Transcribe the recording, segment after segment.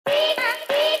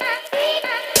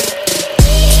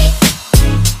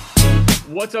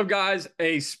What's up, guys?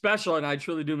 A special, and I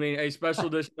truly do mean a special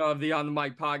edition of the On the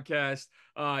Mic podcast.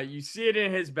 You see it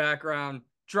in his background.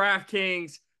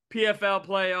 DraftKings, PFL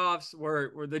playoffs,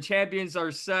 where the champions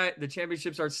are set, the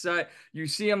championships are set. You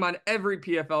see him on every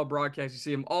PFL broadcast. You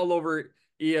see him all over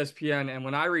ESPN. And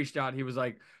when I reached out, he was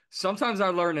like, "Sometimes I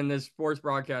learn in this sports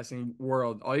broadcasting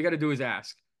world, all you got to do is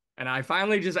ask." And I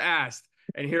finally just asked,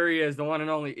 and here he is, the one and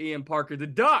only Ian Parker, the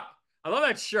Duck. I love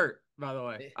that shirt, by the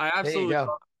way. I There you absolutely go. love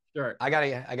that shirt. I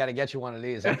gotta get you one of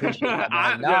these. I appreciate that,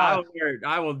 I, man. yeah, I No, will wear it.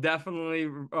 I will definitely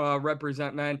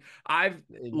represent, man. I've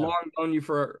there you go. long known you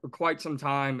for quite some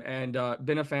time and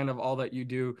been a fan of all that you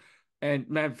do. And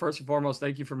man, first and foremost,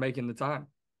 thank you for making the time.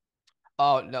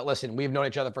 Oh no, listen, we've known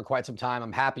each other for quite some time.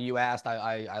 I'm happy you asked.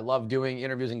 I love doing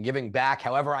interviews and giving back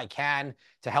however I can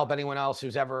to help anyone else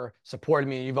who's ever supported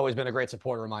me. You've always been a great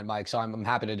supporter of mine, Mike. So I'm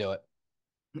happy to do it.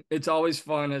 It's always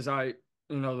fun as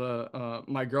the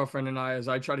my girlfriend and I, as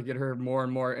I try to get her more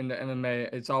and more into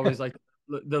MMA. It's always like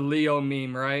the Leo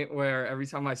meme, right? Where every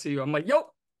time I see you, I'm like,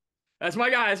 "Yo, that's my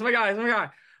guy. That's my guy. That's my guy."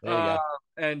 There you go.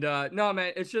 And no,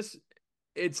 man,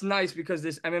 it's nice because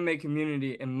this MMA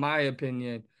community, in my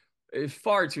opinion, is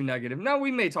far too negative. Now,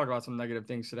 we may talk about some negative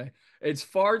things today. It's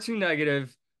far too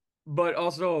negative, but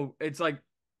also it's like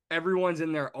everyone's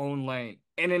in their own lane.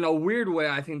 And in a weird way,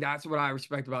 I think that's what I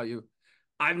respect about you.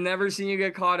 I've never seen you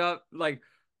get caught up like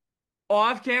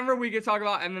off camera. We could talk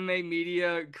about MMA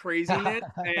media craziness,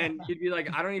 and you'd be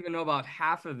like, I don't even know about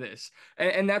half of this.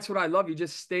 And that's what I love. You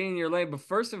just stay in your lane. But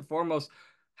first and foremost,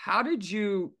 how did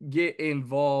you get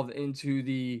involved into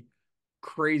the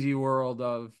crazy world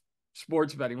of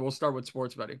sports betting? We'll start with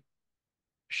sports betting.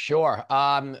 Sure.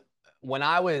 When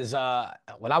I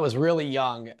was really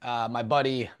young, my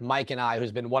buddy Mike and I,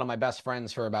 who's been one of my best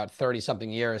friends for about 30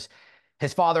 something years,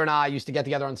 his father and I used to get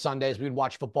together on Sundays. We'd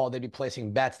watch football. They'd be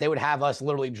placing bets. They would have us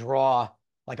literally draw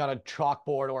like on a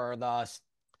chalkboard or the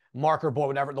marker board,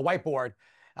 whatever, the whiteboard,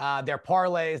 their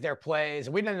parlays, their plays.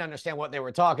 We didn't understand what they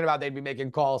were talking about. They'd be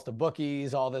making calls to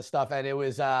bookies, all this stuff. And it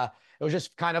was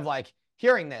just kind of like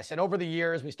hearing this. And over the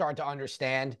years, we started to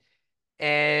understand.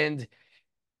 And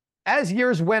as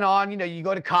years went on, you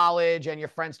go to college and your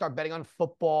friends start betting on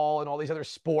football and all these other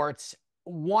sports.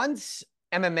 Once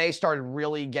MMA started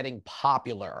really getting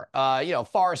popular,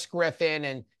 Forrest Griffin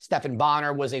and Stephen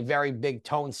Bonner was a very big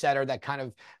tone setter that kind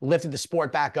of lifted the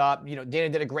sport back up. Dana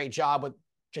did a great job with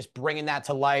just bringing that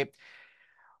to light.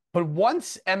 But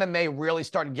once MMA really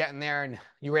started getting there and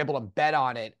you were able to bet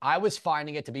on it, I was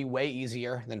finding it to be way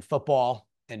easier than football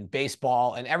and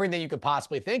baseball and everything you could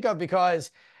possibly think of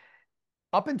because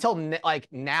up until like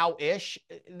now-ish,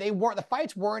 the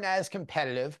fights weren't as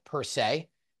competitive per se.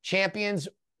 Champions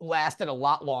lasted a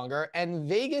lot longer, and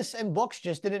Vegas and books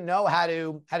just didn't know how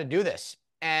to do this.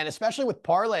 And especially with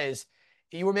parlays,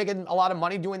 you were making a lot of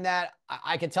money doing that.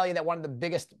 I can tell you that one of the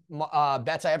biggest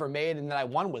bets I ever made and that I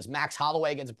won was Max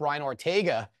Holloway against Brian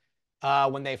Ortega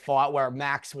when they fought, where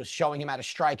Max was showing him how to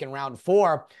strike in round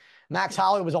 4. Max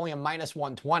Holloway was only a minus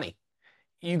 120.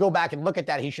 You go back and look at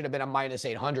that, he should have been a minus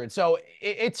 800. So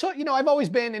it took, I've always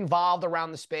been involved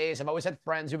around the space. I've always had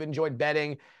friends who've enjoyed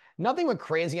betting. Nothing with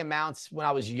crazy amounts when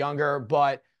I was younger,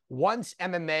 but once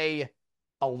MMA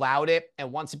allowed it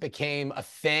and once it became a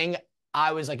thing,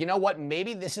 I was like, you know what?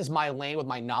 Maybe this is my lane with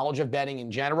my knowledge of betting in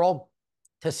general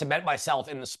to cement myself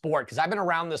in the sport because I've been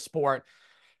around this sport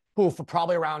for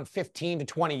probably around 15 to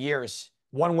 20 years,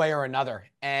 one way or another.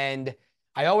 And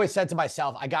I always said to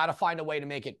myself, I got to find a way to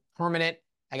make it permanent.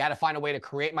 I got to find a way to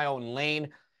create my own lane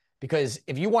because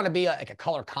if you want to be like a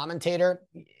color commentator,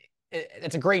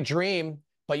 it's a great dream,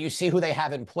 but you see who they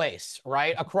have in place,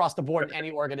 right? Across the board in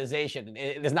any organization.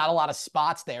 There's not a lot of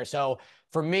spots there. So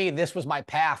for me, this was my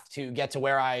path to get to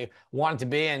where I wanted to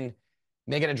be and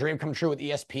making a dream come true with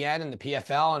ESPN and the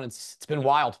PFL. And it's been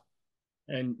wild.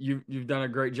 And you've done a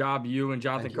great job, you and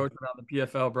Jonathan Thank you. coaching on the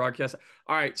PFL broadcast.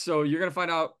 All right, so you're gonna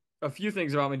find out a few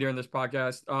things about me during this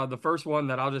podcast. The first one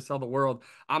that I'll just tell the world: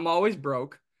 I'm always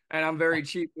broke, and I'm very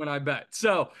cheap when I bet.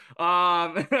 So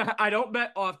I don't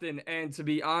bet often, and to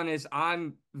be honest,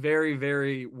 I'm very,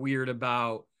 very weird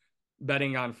about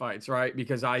betting on fights, right?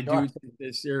 Because I do Sure. take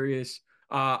this serious.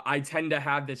 I tend to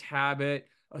have this habit,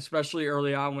 especially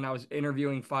early on when I was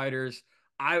interviewing fighters.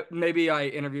 I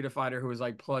interviewed a fighter who was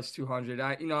like plus 200.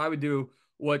 I would do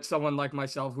what someone like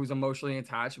myself who's emotionally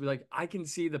attached would be like, I can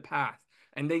see the path.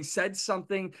 And they said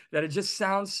something that it just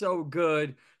sounds so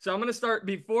good. So I'm gonna start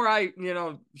before I,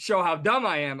 show how dumb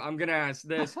I am. I'm gonna ask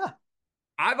this.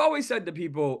 I've always said to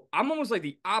people, I'm almost like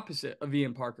the opposite of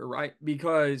Ian Parker, right?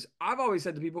 Because I've always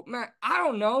said to people, man, I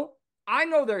don't know. I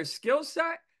know their skill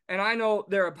set and I know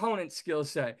their opponent's skill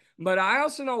set. But I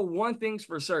also know one thing's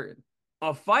for certain.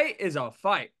 a fight is a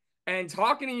fight. And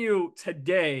talking to you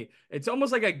today, it's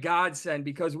almost like a godsend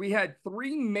because we had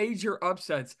three major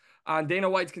upsets on Dana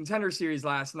White's Contender Series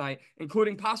last night,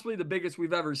 including possibly the biggest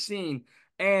we've ever seen.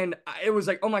 And it was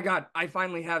like, oh my God, I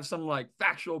finally have some like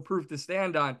factual proof to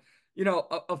stand on.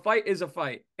 A fight is a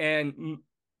fight. And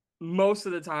most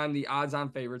of the time, the odds on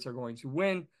favorites are going to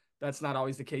win. That's not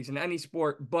always the case in any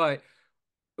sport, but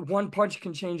one punch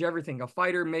can change everything. A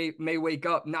fighter may wake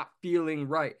up not feeling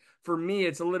right. For me,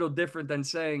 it's a little different than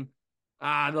saying,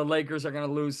 the Lakers are going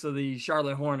to lose to the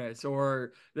Charlotte Hornets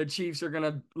or the Chiefs are going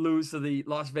to lose to the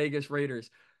Las Vegas Raiders.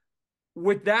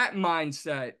 With that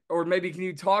mindset, or maybe can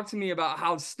you talk to me about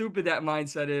how stupid that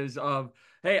mindset is of,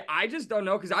 hey, I just don't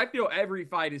know because I feel every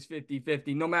fight is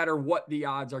 50-50 no matter what the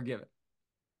odds are given.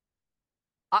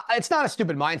 It's not a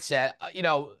stupid mindset.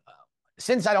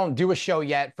 Since I don't do a show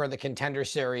yet for the Contender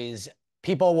Series,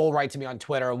 people will write to me on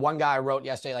Twitter. One guy wrote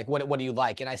yesterday, like, what do you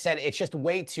like? And I said, it's just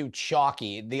way too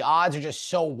chalky. The odds are just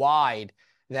so wide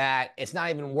that it's not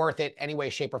even worth it any way,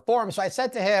 shape, or form. So I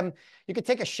said to him, you could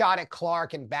take a shot at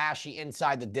Clark and Bashy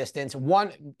inside the distance.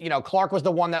 Clark was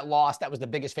the one that lost. That was the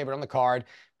biggest favorite on the card.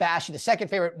 Bashy, the second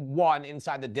favorite, won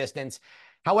inside the distance.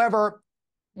 However,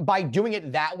 by doing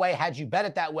it that way, had you bet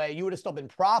it that way, you would have still been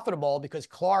profitable because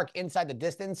Clark inside the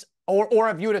distance, or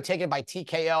if you would have taken it by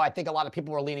TKO, I think a lot of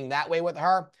people were leaning that way with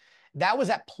her. That was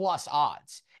at plus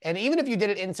odds. And even if you did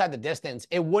it inside the distance,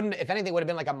 it wouldn't, if anything, would have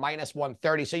been like a minus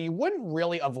 130. So you wouldn't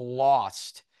really have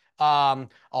lost a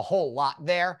whole lot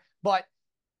there. But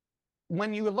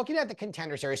when you were looking at the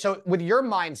Contender Series, so with your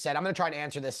mindset, I'm going to try to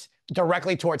answer this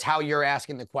directly towards how you're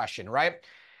asking the question, right?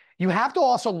 You have to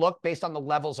also look based on the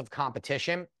levels of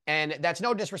competition. And that's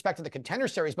no disrespect to the Contender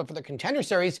Series, but for the Contender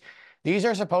Series, these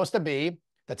are supposed to be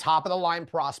the top of the line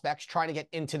prospects trying to get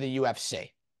into the UFC,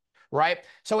 right?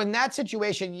 So in that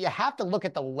situation, you have to look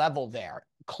at the level there.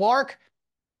 Clark,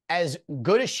 as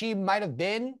good as she might have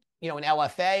been, in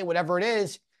LFA, whatever it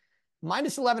is,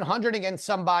 minus 1100 against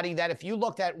somebody that if you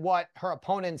looked at what her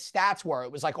opponent's stats were,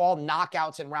 it was like all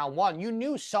knockouts in round one. You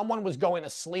knew someone was going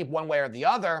to sleep one way or the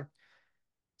other.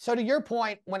 So to your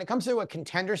point, when it comes to a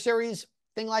Contender Series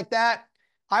thing like that,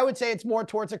 I would say it's more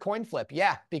towards a coin flip.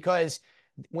 Yeah, because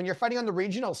when you're fighting on the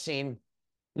regional scene,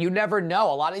 you never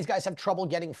know. A lot of these guys have trouble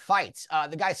getting fights.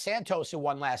 The guy Santos who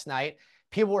won last night,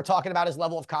 people were talking about his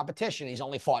level of competition. He's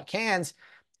only fought cans.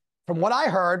 From what I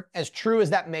heard, as true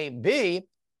as that may be,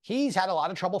 he's had a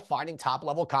lot of trouble finding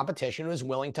top-level competition who is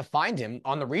willing to find him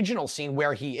on the regional scene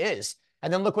where he is.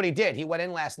 And then look what he did. He went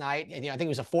in last night, and I think he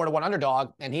was a 4-1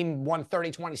 underdog, and he won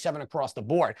 30-27 across the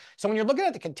board. So when you're looking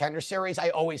at the Contender Series, I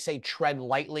always say tread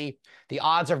lightly. The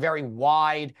odds are very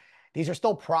wide. These are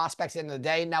still prospects at the end of the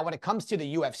day. Now, when it comes to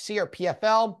the UFC or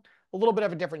PFL, a little bit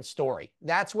of a different story.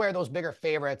 That's where those bigger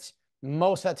favorites,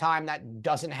 most of the time that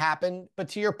doesn't happen. But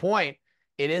to your point,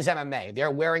 it is MMA. They're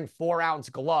wearing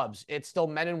 4-ounce gloves. It's still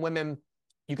men and women.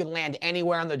 You can land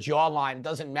anywhere on the jawline. It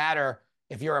doesn't matter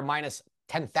if you're a minus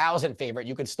 10,000 favorite.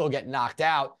 You could still get knocked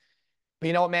out. But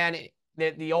you know what, man?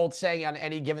 The old saying on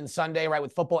any given Sunday, right,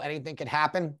 with football, anything can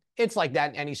happen. It's like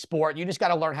that in any sport. You just got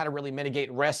to learn how to really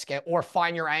mitigate risk or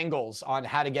find your angles on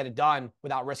how to get it done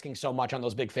without risking so much on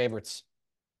those big favorites.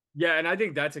 Yeah, and I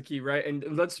think that's a key, right?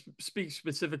 And let's speak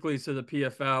specifically to the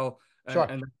PFL Sure.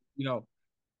 and you know,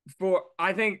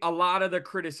 I think a lot of the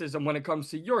criticism when it comes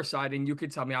to your side, and you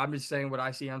could tell me, I'm just saying what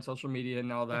I see on social media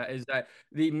and all that, is that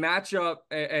the matchup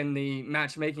and the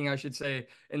matchmaking, I should say,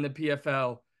 in the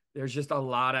PFL, there's just a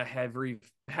lot of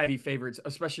heavy favorites,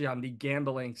 especially on the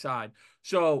gambling side.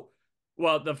 So,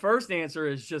 well, the first answer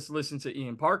is just listen to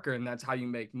Ian Parker, and that's how you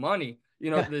make money.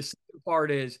 The second part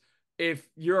is if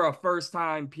you're a first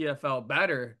time PFL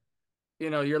bettor,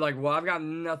 you're like, well, I've got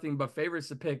nothing but favorites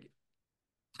to pick.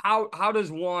 How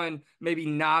does one maybe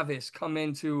novice come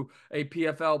into a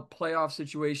PFL playoff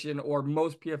situation or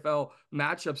most PFL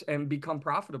matchups and become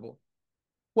profitable?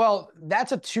 Well,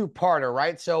 that's a two-parter,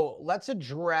 right? So let's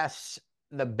address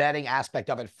the betting aspect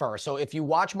of it first. So if you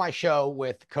watch my show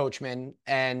with Coachman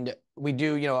and we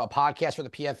do, a podcast for the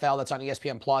PFL that's on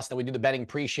ESPN Plus, then we do the betting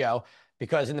pre-show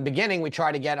because in the beginning we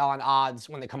try to get on odds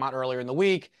when they come out earlier in the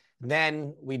week.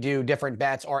 Then we do different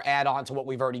bets or add on to what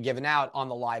we've already given out on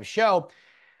the live show.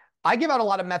 I give out a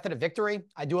lot of method of victory.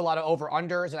 I do a lot of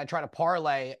over-unders and I try to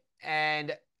parlay.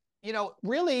 And,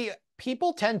 really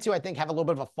people tend to, I think, have a little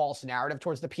bit of a false narrative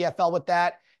towards the PFL with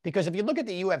that. Because if you look at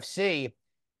the UFC,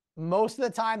 most of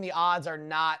the time the odds are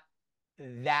not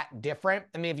that different.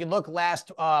 I mean, if you look not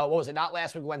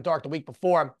last week, went dark the week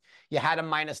before, you had a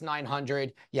minus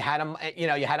 900. You had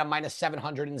a minus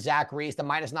 700 in Zach Reese, the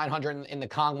minus 900 in the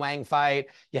Kong Wang fight.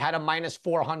 You had a minus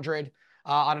 400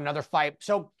 on another fight.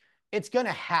 So it's going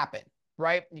to happen,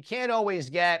 right? You can't always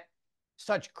get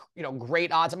such,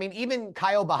 great odds. I mean, even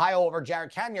Kyle Bahio over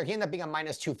Jared Cannonier, he ended up being a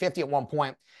minus 250 at one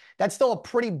point. That's still a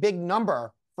pretty big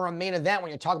number for a main event when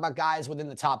you're talking about guys within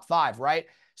the top 5, right?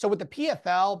 So with the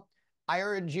PFL, I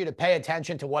urge you to pay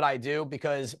attention to what I do,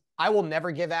 because I will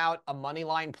never give out a money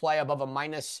line play above a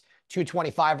minus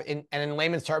 225 and in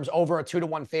layman's terms, over a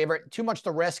 2-1 favorite. Too much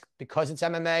to risk because it's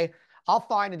MMA. I'll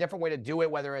find a different way to do it,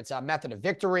 whether it's a method of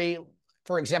victory.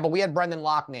 For example, we had Brendan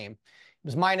Loughnane. It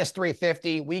was minus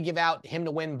 350. We give out him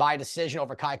to win by decision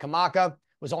over Kai Kamaka. It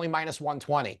was only minus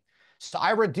 120. So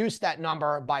I reduced that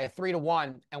number by a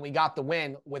 3-1, and we got the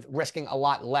win with risking a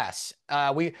lot less.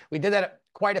 We did that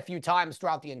quite a few times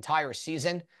throughout the entire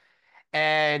season.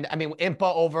 And I mean,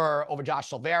 Impa over Josh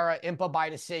Silveira, Impa by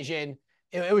decision.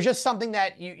 It was just something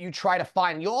that you try to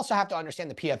find. You also have to understand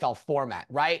the PFL format,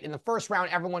 right? In the first round,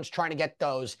 everyone's trying to get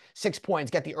those 6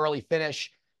 points, get the early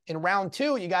finish. In round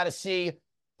 2, you got to see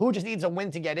who just needs a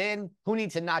win to get in, who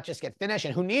needs to not just get finished,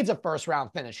 and who needs a first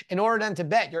round finish in order then to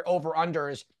bet your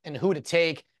over-unders and who to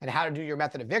take and how to do your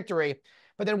method of victory.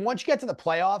 But then once you get to the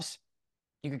playoffs,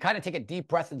 you can kind of take a deep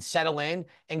breath and settle in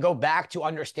and go back to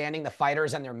understanding the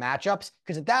fighters and their matchups.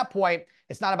 Because at that point,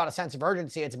 it's not about a sense of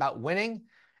urgency. It's about winning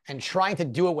and trying to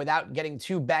do it without getting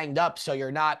too banged up so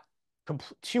you're not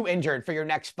too injured for your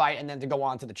next fight and then to go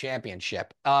on to the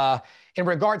championship. In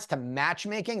regards to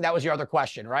matchmaking, that was your other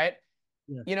question, right?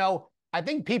 Yeah. I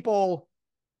think people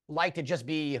like to just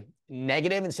be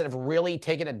negative instead of really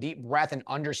taking a deep breath and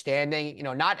understanding,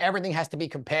 not everything has to be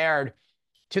compared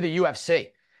to the UFC.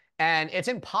 And it's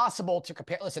impossible to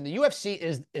compare. Listen, the UFC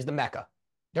is the Mecca.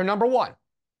 They're number one.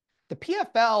 The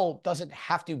PFL doesn't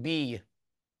have to be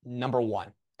number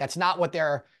one. That's not what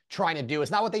they're trying to do. It's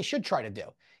not what they should try to do.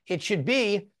 It should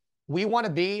be, we want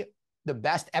to be the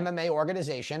best MMA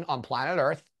organization on planet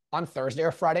Earth on Thursday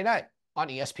or Friday night on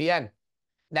ESPN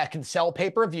that can sell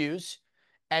pay-per-views,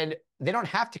 and they don't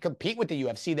have to compete with the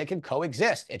UFC. They can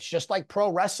coexist. It's just like pro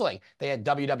wrestling. They had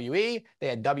WWE, they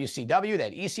had WCW, they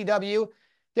had ECW.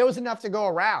 There was enough to go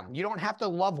around. You don't have to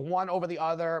love one over the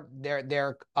other.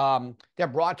 Their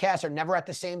broadcasts are never at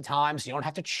the same time, so you don't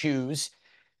have to choose.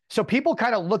 So people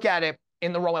kind of look at it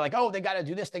in the wrong way, like, oh, they got to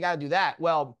do this, they got to do that.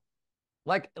 Well,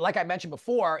 like I mentioned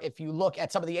before, if you look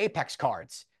at some of the Apex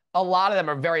cards, a lot of them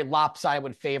are very lopsided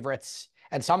with favorites.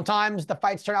 And sometimes the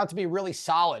fights turn out to be really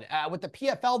solid. With the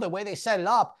PFL, the way they set it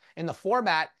up in the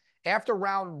format, after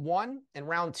round 1 and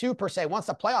round 2, per se, once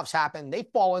the playoffs happen, they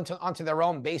fall onto their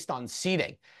own based on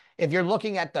seeding. If you're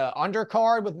looking at the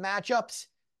undercard with matchups,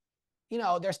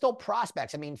 they're still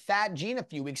prospects. I mean, Thad Gene a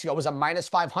few weeks ago was a minus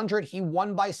 500. He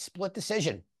won by split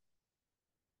decision.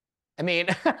 I mean,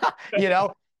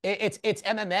 it's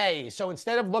MMA. So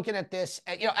instead of looking at this,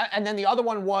 and then the other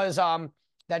one was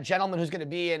that gentleman who's going to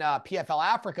be in PFL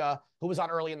Africa, who was on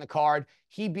early in the card.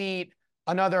 He beat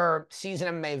another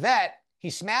seasoned MMA vet. He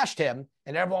smashed him,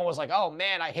 and everyone was like, oh,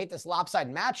 man, I hate this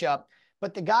lopsided matchup.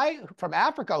 But the guy from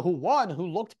Africa who won, who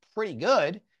looked pretty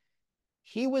good,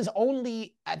 he was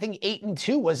only, I think,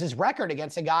 8-2 was his record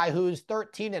against a guy who's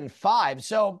 13-5.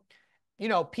 So,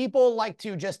 people like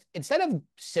to just, instead of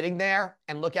sitting there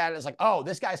and look at it as like, oh,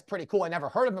 this guy's pretty cool, I never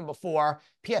heard of him before.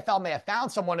 PFL may have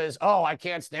found someone as, oh, I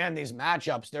can't stand these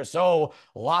matchups. They're so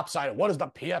lopsided. What is the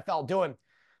PFL doing?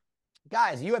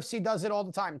 Guys, UFC does it all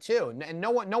the time too. And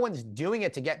no one's doing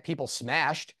it to get people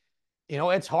smashed.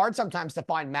 It's hard sometimes to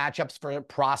find matchups for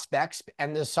prospects,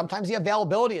 and sometimes the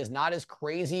availability is not as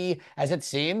crazy as it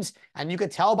seems. And you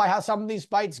could tell by how some of these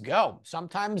fights go.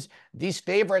 Sometimes these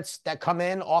favorites that come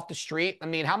in off the street, I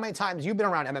mean, how many times you've been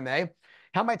around MMA?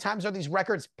 How many times are these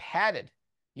records padded,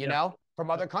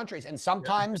 from other countries? And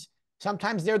sometimes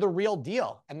they're the real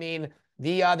deal. I mean,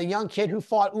 the young kid who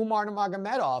fought Umar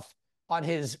Nurmagomedov on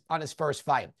his first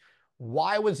fight.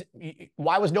 Why was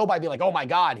nobody like, oh my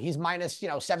God, he's minus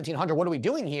 1,700. What are we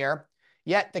doing here?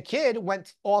 Yet the kid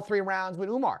went all 3 rounds with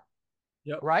Umar,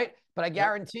 right? But I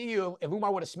guarantee you, if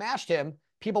Umar would have smashed him,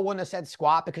 people wouldn't have said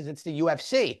squat because it's the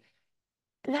UFC.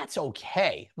 And that's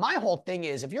okay. My whole thing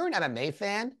is, if you're an MMA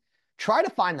fan, try to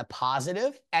find the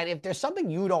positive. And if there's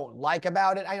something you don't like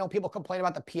about it, I know people complain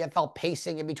about the PFL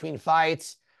pacing in between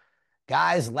fights.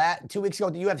 Guys, 2 weeks ago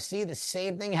at the UFC, the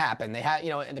same thing happened. They had,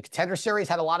 in the Contender Series,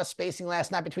 had a lot of spacing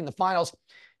last night between the finals.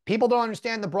 People don't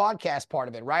understand the broadcast part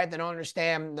of it, right? They don't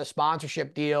understand the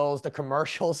sponsorship deals, the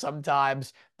commercials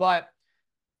sometimes. But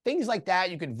things like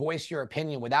that, you can voice your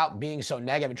opinion without being so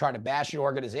negative and trying to bash your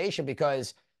organization,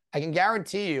 because I can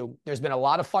guarantee you there's been a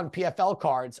lot of fun PFL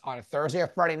cards on a Thursday or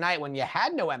Friday night when you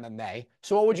had no MMA.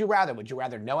 So what would you rather? Would you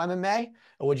rather no MMA,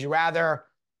 or would you rather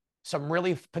some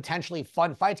really potentially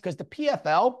fun fights? Because the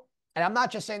PFL, And I'm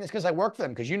not just saying this because I work for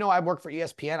them, because you know I work for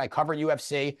ESPN. I cover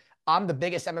UFC. I'm the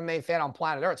biggest MMA fan on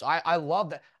planet Earth. So I love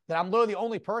that I'm literally the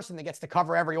only person that gets to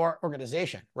cover every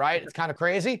organization, right? It's kind of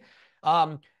crazy.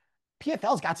 Um,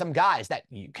 PFL's got some guys that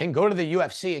you can go to the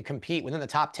UFC and compete within the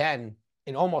top 10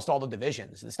 in almost all the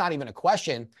divisions. It's not even a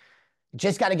question.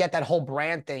 Just got to get that whole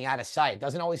brand thing out of sight. It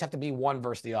doesn't always have to be one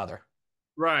versus the other.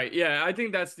 Right. Yeah, I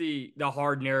think that's the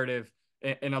hard narrative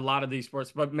in a lot of these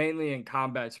sports, but mainly in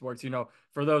combat sports.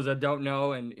 For those that don't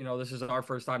know, and this is our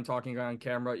first time talking on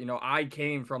camera. I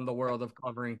came from the world of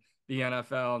covering the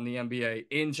NFL and the NBA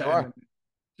into Sure. MMA.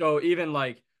 So even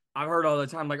like I've heard all the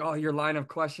time, like, oh, your line of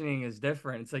questioning is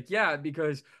different. It's like, yeah,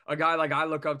 because a guy like I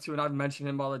look up to, and I've mentioned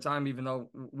him all the time, even though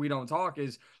we don't talk,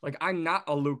 is like I'm not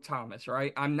a Luke Thomas,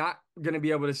 right? I'm not gonna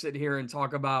be able to sit here and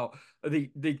talk about the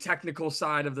technical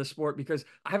side of the sport because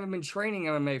I haven't been training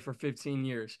MMA for 15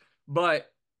 years.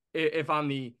 But if on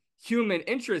the human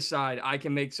interest side, I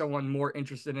can make someone more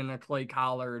interested in a Clay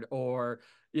Collard or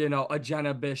a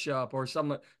Jenna Bishop or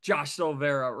some Josh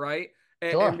Silvera, right?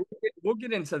 And Sure. we'll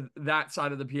get into that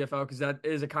side of the PFL because that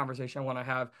is a conversation I want to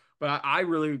have. But I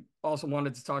really also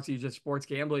wanted to talk to you just sports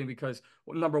gambling because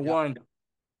number Yeah. one,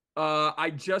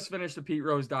 I just finished the Pete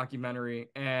Rose documentary,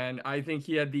 and I think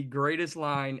he had the greatest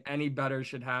line any bettor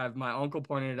should have. My uncle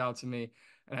pointed it out to me,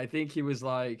 and I think he was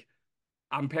like,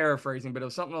 I'm paraphrasing, but it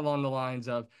was something along the lines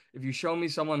of, if you show me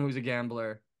someone who's a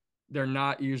gambler, they're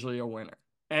not usually a winner.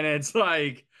 And it's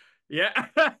like, yeah,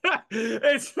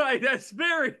 it's like that's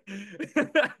very, It's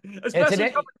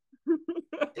especially an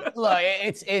look,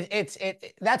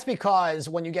 that's because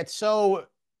when you get so,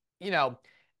 you know,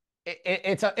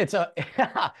 it's a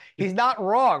he's not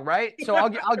wrong, right? So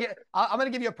I'm going to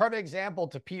give you a perfect example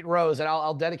to Pete Rose, and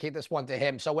I'll dedicate this one to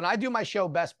him. So when I do my show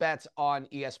Best Bets on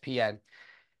ESPN,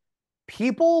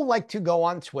 people like to go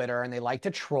on Twitter and they like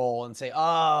to troll and say,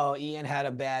 "Oh, Ian had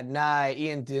a bad night.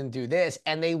 Ian didn't do this,"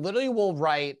 and they literally will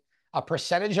write a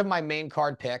percentage of my main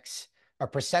card picks, a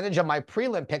percentage of my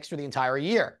prelim picks for the entire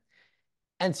year.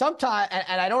 And sometimes,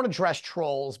 and I don't address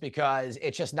trolls because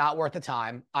it's just not worth the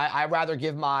time. I rather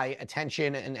give my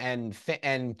attention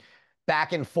and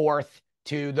back and forth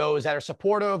to those that are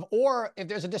supportive, or if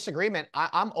there's a disagreement,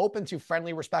 I'm open to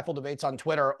friendly, respectful debates on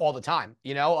Twitter all the time.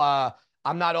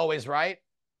 I'm not always right,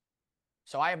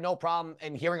 so I have no problem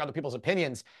in hearing other people's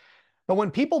opinions. But when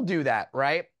people do that,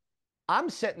 right, I'm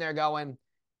sitting there going,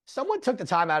 someone took the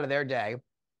time out of their day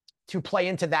to play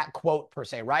into that quote per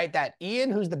se, right? That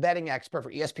Ian, who's the betting expert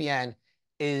for ESPN,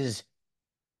 is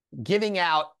giving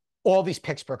out all these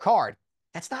picks per card.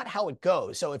 That's not how it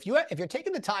goes. So if you're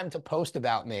taking the time to post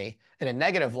about me in a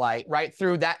negative light, right,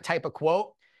 through that type of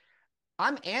quote,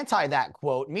 I'm anti that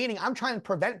quote, meaning I'm trying to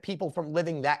prevent people from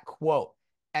living that quote.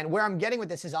 And where I'm getting with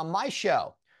this is on my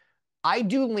show, I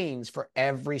do leans for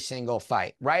every single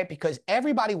fight, right? Because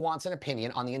everybody wants an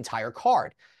opinion on the entire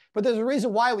card. But there's a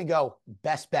reason why we go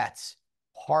best bets,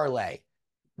 parlay,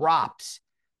 props,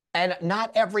 and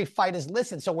not every fight is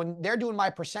listed. So when they're doing my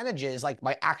percentages, like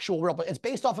my actual real, it's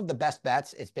based off of the best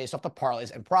bets, it's based off the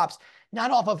parlays and props,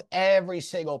 not off of every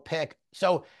single pick.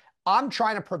 So I'm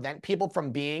trying to prevent people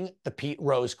from being the Pete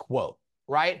Rose quote,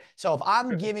 right? So if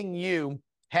I'm giving you,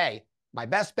 hey, my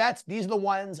best bets, these are the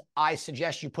ones I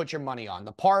suggest you put your money on.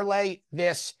 The parlay,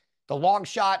 this, the long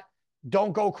shot,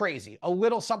 don't go crazy. A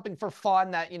little something for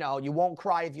fun that, you won't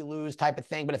cry if you lose type of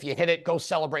thing. But if you hit it, go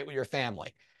celebrate with your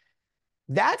family.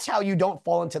 That's how you don't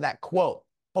fall into that quote.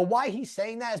 But why he's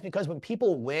saying that is because when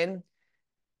people win,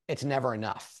 it's never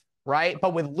enough, right?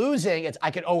 But with losing, it's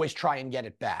I can always try and get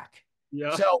it back.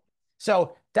 yeah.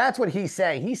 So that's what he's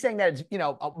saying. He's saying that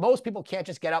most people can't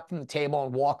just get up from the table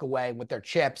and walk away with their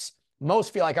chips.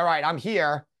 Most feel like, all right, I'm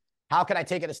here. How can I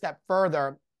take it a step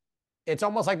further? It's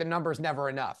almost like the number's never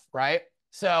enough, right?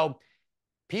 So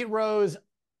Pete Rose,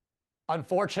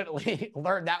 unfortunately,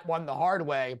 learned that one the hard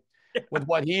way with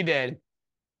what he did.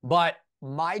 But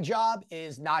my job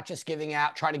is not just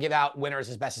trying to give out winners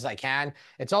as best as I can.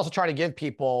 It's also trying to give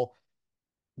people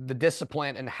the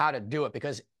discipline and how to do it.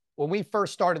 Because when we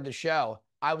first started the show,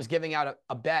 I was giving out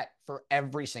a bet for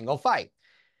every single fight.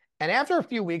 And after a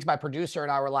few weeks, my producer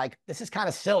and I were like, this is kind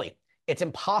of silly. It's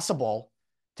impossible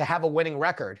to have a winning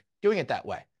record doing it that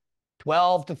way.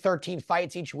 12 to 13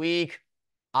 fights each week.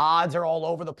 Odds are all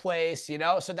over the place.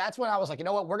 So that's when I was like, you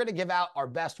know what? We're going to give out our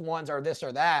best ones or this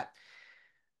or that.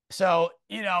 So,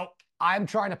 I'm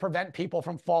trying to prevent people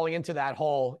from falling into that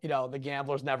whole, the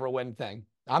gamblers never win thing.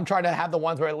 I'm trying to have the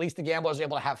ones where at least the gamblers are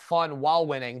able to have fun while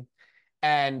winning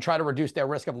and try to reduce their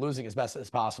risk of losing as best as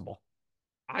possible.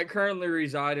 I currently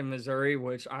reside in Missouri,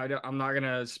 which I'm not going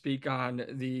to speak on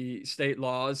the state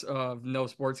laws of no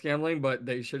sports gambling, but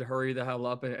they should hurry the hell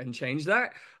up and change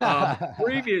that.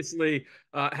 Previously,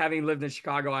 having lived in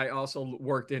Chicago, I also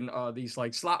worked in these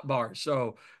like slot bars.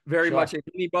 So very much Sure.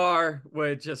 a mini bar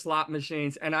with just slot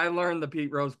machines. And I learned the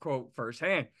Pete Rose quote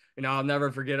firsthand. I'll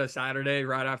never forget a Saturday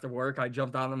right after work. I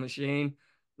jumped on the machine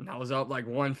and I was up like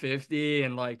 150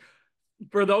 and like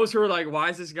for those who are like,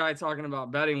 why is this guy talking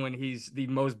about betting when he's the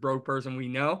most broke person we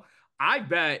know? I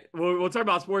bet we'll talk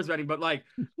about sports betting, but like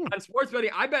on sports betting,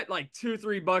 I bet like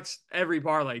 $2-3 every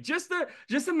parlay just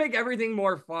to make everything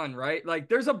more fun, right? Like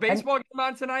there's a And baseball game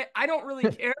on tonight. I don't really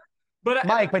care, but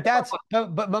Mike, but here's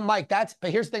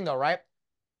the thing though, right?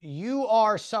 You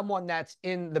are someone that's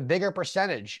in the bigger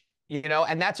percentage,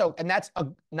 and that's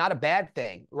not a bad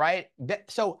thing, right?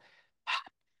 So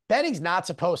betting's not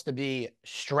supposed to be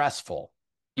stressful.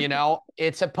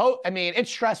 It's supposed, I mean, it's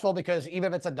stressful because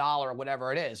even if it's a dollar or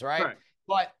whatever it is, right? right.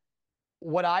 But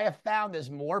what I have found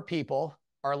is more people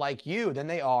are like you than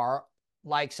they are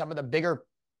like some of the bigger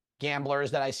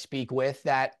gamblers that I speak with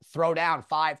that throw down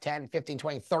 5, 10, 15,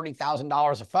 20,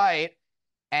 $30,000 a fight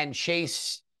and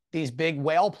chase these big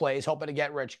whale plays hoping to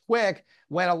get rich quick,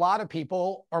 when a lot of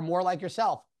people are more like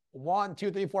yourself. One,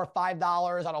 two, three, four,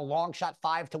 $5 on a long shot,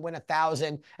 five to win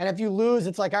 1,000. And if you lose,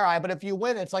 it's like, all right, but if you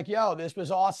win, it's like, yo, this was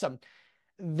awesome.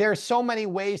 There's so many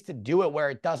ways to do it where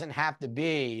it doesn't have to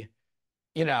be,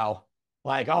 you know,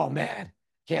 like, oh man,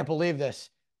 can't believe this.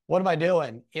 What am I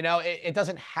doing? It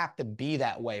doesn't have to be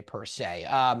that way per se.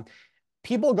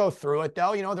 People go through it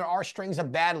though. There are strings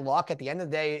of bad luck at the end of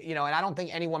the day, and I don't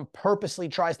think anyone purposely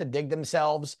tries to dig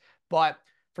themselves. But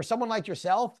for someone like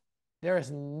yourself, there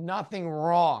is nothing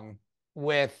wrong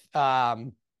with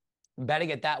betting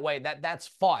it that way. That's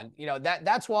fun.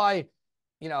 That's why,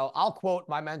 I'll quote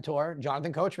my mentor,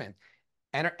 Jonathan Coachman: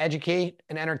 educate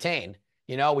and entertain.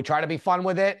 We try to be fun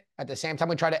with it. At the same time,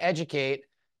 we try to educate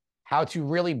how to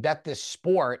really bet this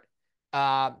sport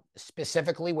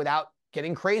specifically without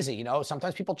getting crazy.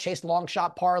 Sometimes people chase long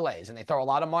shot parlays and they throw a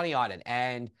lot of money on it.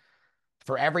 And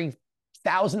for every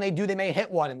thousand they do, they may hit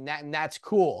one, and that's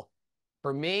cool.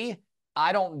 For me,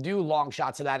 I don't do long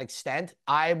shots to that extent.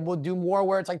 I would do more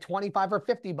where it's like 25 or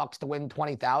 $50 to win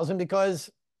 20,000 because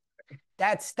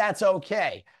that's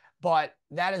okay. But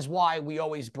that is why we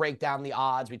always break down the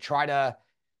odds. We try to,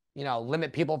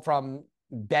 limit people from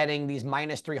betting these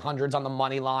minus 300s on the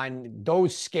money line.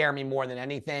 Those scare me more than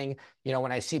anything.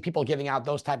 When I see people giving out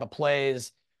those type of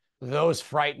plays, those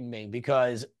frighten me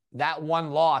because that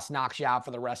one loss knocks you out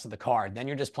for the rest of the card. Then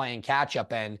you're just playing catch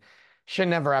up and should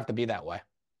never have to be that way.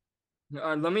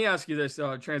 Let me ask you this,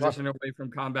 Sure. transition away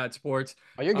from combat sports.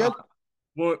 Oh, you're Uh, good.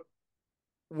 what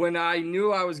when I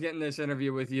knew I was getting this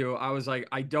interview with you, I was like,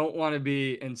 I don't want to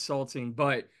be insulting,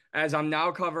 but as I'm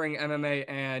now covering MMA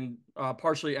and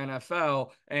partially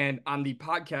NFL, and on the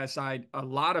podcast side, a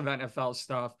lot of NFL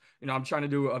stuff, I'm trying to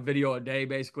do a video a day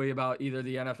basically about either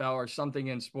the NFL or something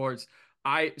in sports.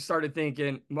 I started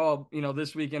thinking, well,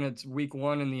 this weekend it's week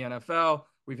one in the NFL.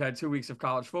 We've had 2 weeks of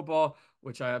college football,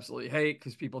 which I absolutely hate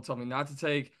because people tell me not to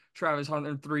take Travis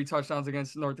Hunter 3 touchdowns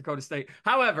against North Dakota State.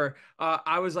 However,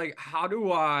 I was like, how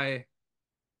do I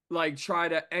like try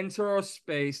to enter a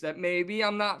space that maybe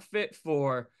I'm not fit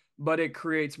for, but it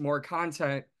creates more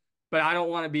content, but I don't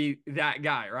want to be that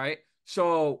guy, right?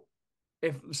 So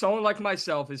if someone like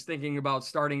myself is thinking about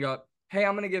starting up, hey,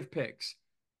 I'm going to give picks,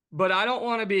 but I don't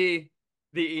want to be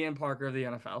the Ian Parker of the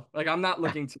NFL. Like I'm not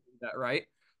looking to do that, right?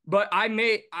 But I've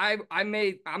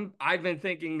been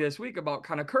thinking this week about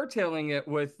kind of curtailing it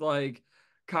with like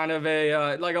kind of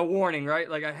a like a warning, right?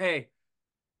 Like a hey,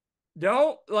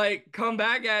 don't like come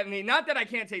back at me. Not that I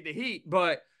can't take the heat,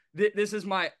 but this is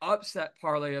my upset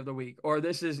parlay of the week, or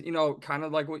this is, kind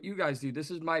of like what you guys do. This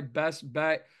is my best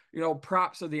bet,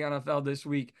 props of the NFL this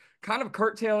week, kind of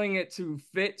curtailing it to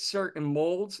fit certain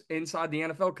molds inside the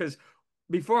NFL. Because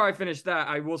before I finish that,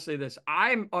 I will say this: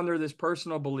 I'm under this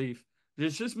personal belief.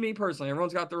 It's just me personally.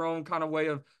 Everyone's got their own kind of way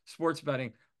of sports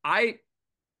betting. I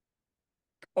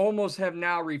almost have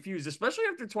now refused, especially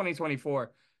after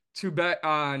 2024, to bet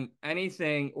on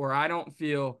anything where I don't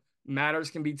feel matters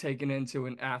can be taken into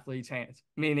an athlete's hands.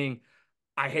 Meaning,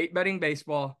 I hate betting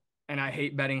baseball and I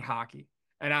hate betting hockey.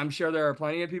 And I'm sure there are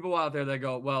plenty of people out there that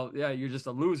go, well, yeah, you're just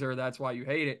a loser. That's why you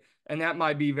hate it. And that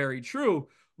might be very true.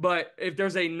 But if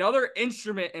there's another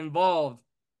instrument involved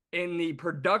in the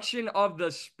production of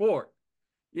the sport,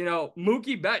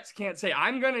 Mookie Betts can't say,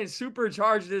 I'm going to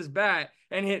supercharge this bat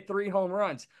and hit 3 home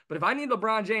runs. But if I need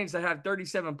LeBron James to have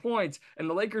 37 points and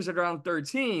the Lakers are down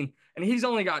 13 and he's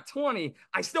only got 20,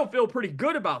 I still feel pretty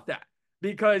good about that.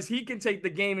 because he can take the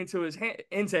game into his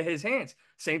hands.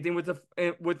 Same thing with the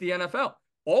NFL.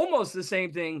 Almost the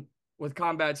same thing with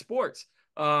combat sports.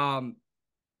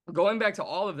 Going back to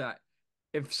all of that,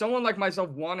 if someone like myself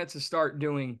wanted to start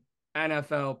doing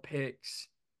NFL picks,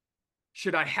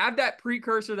 should I have that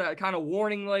precursor, that kind of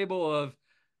warning label of,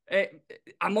 hey,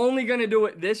 I'm only going to do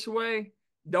it this way?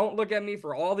 Don't look at me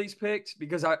for all these picks,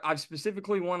 because I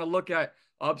specifically want to look at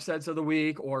upsets of the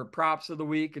week or props of the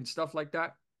week and stuff like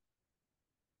that.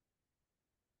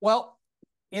 Well,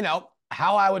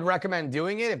 how I would recommend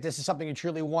doing it, if this is something you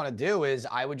truly want to do, is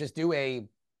I would just do a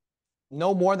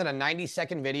no more than a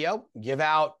 90-second video, give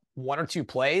out one or two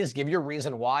plays, give your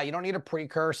reason why. You don't need a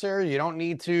precursor. You don't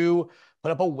need to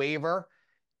put up a waiver.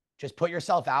 Just put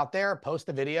yourself out there, post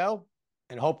the video,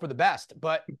 and hope for the best.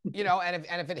 But, and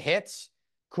if it hits,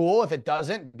 cool. If it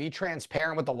doesn't, be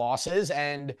transparent with the losses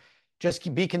and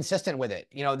just be consistent with it.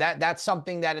 That's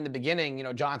something that in the beginning,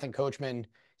 Jonathan Coachman,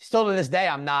 still to this day,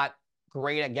 I'm not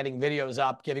great at getting videos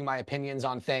up, giving my opinions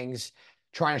on things,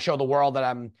 trying to show the world that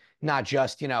I'm not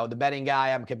just, the betting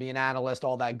guy. I could be an analyst,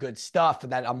 all that good stuff,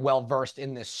 that I'm well-versed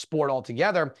in this sport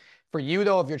altogether. For you,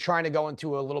 though, if you're trying to go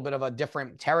into a little bit of a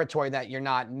different territory that you're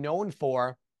not known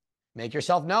for, make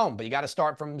yourself known. But you got to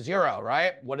start from zero,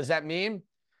 right? What does that mean?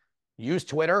 Use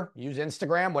Twitter, use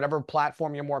Instagram, whatever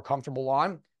platform you're more comfortable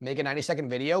on. Make a 90-second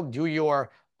video. Do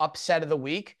your upset of the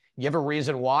week. Give a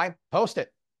reason why. Post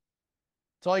it.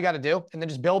 That's all you got to do. And then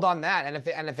just build on that. And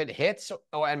if it hits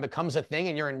and becomes a thing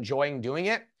and you're enjoying doing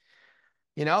it,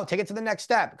 take it to the next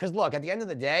step. Because look, at the end of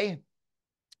the day,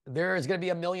 there's going to be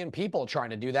a million people trying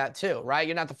to do that too, right?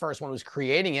 You're not the first one who's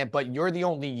creating it, but you're the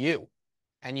only you.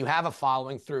 And you have a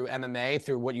following through MMA,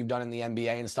 through what you've done in the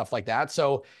NBA and stuff like that.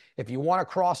 So if you want to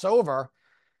cross over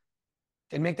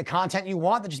and make the content you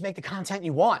want, then just make the content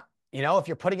you want. If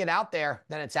you're putting it out there,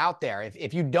 then it's out there.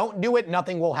 If you don't do it,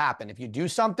 nothing will happen. If you do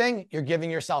something, you're giving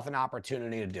yourself an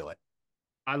opportunity to do it.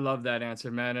 I love that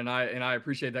answer, man, and I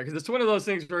appreciate that, because it's one of those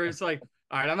things where it's like,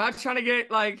 all right, I'm not trying to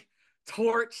get like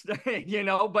torched,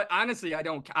 but honestly,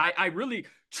 I really,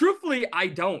 truthfully, I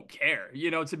don't care,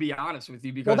 to be honest with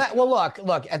you, because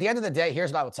look, at the end of the day,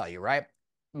 here's what I will tell you, right?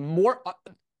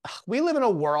 We live in a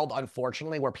world,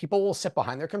 unfortunately, where people will sit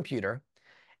behind their computer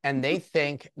and they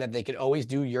think that they could always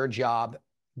do your job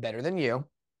better than you.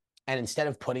 And instead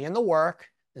of putting in the work,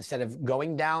 instead of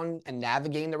going down and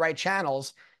navigating the right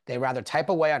channels, they rather type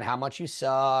away on how much you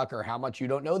suck or how much you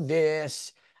don't know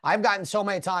this. I've gotten so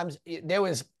many times,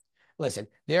 listen,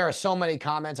 there are so many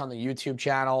comments on the YouTube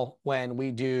channel when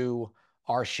we do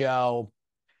our show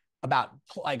about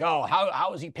like, oh,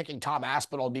 how is he picking Tom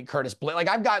Aspinall to beat Curtis Blake? Like,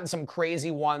 I've gotten some crazy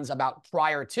ones about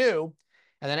prior to,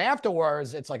 and then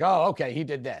afterwards it's like, oh, okay, he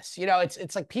did this.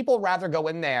 It's like people rather go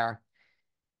in there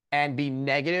and be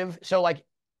negative. So like,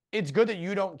 it's good that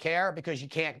you don't care, because you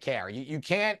can't care. You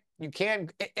can't,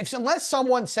 unless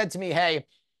someone said to me, hey,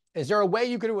 is there a way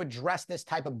you could address this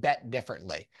type of bet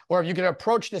differently? Or if you could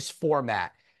approach this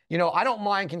format? I don't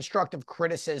mind constructive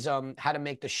criticism, how to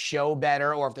make the show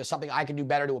better, or if there's something I can do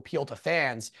better to appeal to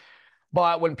fans.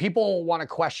 But when people want to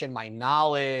question my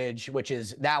knowledge,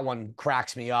 that one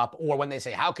cracks me up, or when they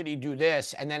say, how could he do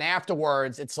this? And then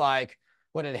afterwards, it's like,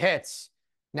 when it hits,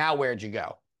 now where'd you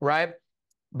go? Right?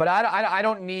 But I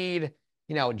don't need,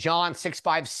 John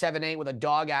 6578 with a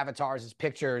dog avatar as his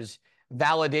pictures,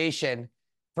 validation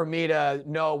for me to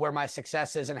know where my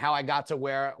success is and how I got to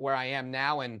where I am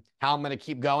now and how I'm going to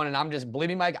keep going. And believe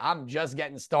me, Mike, I'm just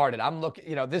getting started. I'm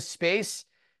looking, this space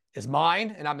is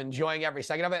mine and I'm enjoying every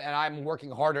second of it. And I'm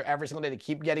working harder every single day to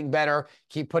keep getting better,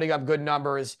 keep putting up good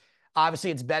numbers.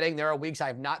 Obviously, it's betting. There are weeks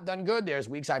I've not done good. There's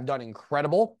weeks I've done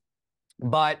incredible.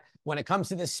 But when it comes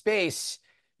to this space,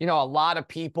 a lot of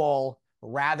people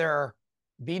rather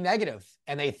be negative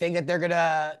and they think that they're going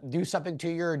to do something to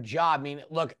your job. I mean,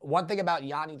 look, one thing about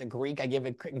Yanni the Greek, I give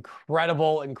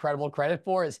incredible credit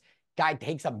for, is guy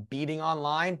takes a beating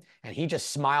online and he just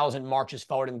smiles and marches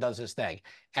forward and does his thing.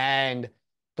 And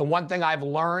the one thing I've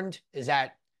learned is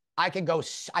that I could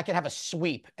have a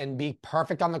sweep and be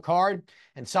perfect on the card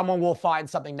and someone will find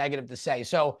something negative to say.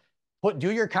 So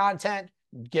do your content,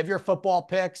 give your football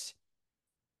picks.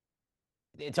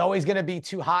 It's always going to be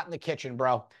too hot in the kitchen,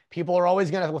 bro. People are always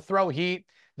going to throw heat,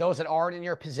 those that aren't in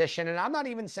your position. And I'm not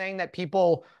even saying that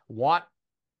people want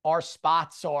our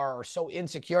spots or are so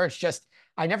insecure. It's just,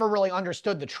 I never really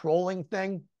understood the trolling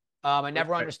thing. I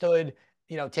never understood,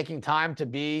 taking time to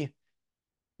be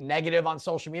negative on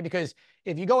social media, because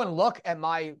if you go and look at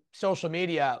my social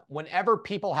media, whenever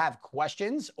people have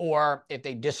questions or if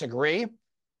they disagree,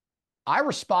 I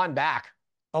respond back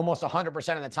almost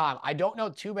 100% of the time. I don't know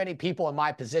too many people in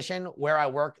my position where I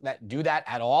work that do that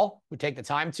at all, who take the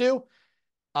time to.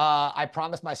 I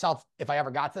promised myself if I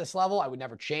ever got to this level, I would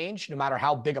never change, no matter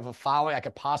how big of a following I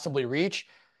could possibly reach.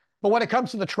 But when it comes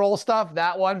to the troll stuff,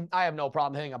 that one, I have no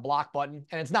problem hitting a block button.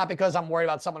 And it's not because I'm worried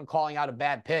about someone calling out a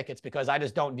bad pick. It's because I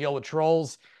just don't deal with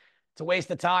trolls. It's a waste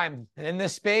of time. And in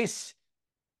this space,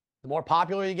 the more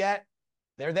popular you get,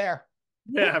 they're there.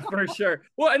 Yeah, for sure.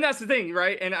 Well, and that's the thing,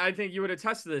 right? And I think you would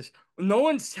attest to this. No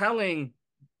one's telling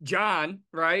John,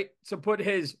 right, to put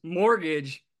his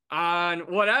mortgage on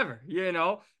whatever, you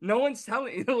know? No one's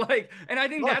telling like, and I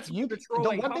think Look, that's where the the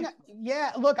trolling one thing, comes from.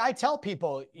 yeah, look, I tell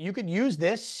people you could use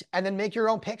this and then make your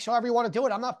own picks however you want to do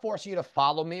it. I'm not forcing you to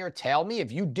follow me or tail me.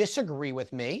 If you disagree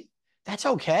with me, that's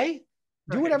okay.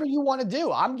 Do Right. whatever you want to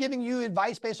do. I'm giving you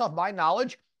advice based off my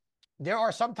knowledge. There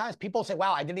are sometimes people say,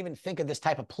 wow, I didn't even think of this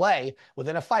type of play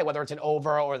within a fight, whether it's an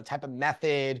over or the type of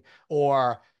method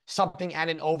or something at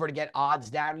an over to get odds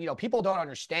down. You know, people don't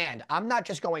understand. I'm not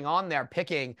just going on there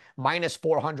picking minus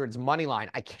 400's money line.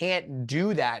 I can't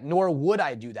do that, nor would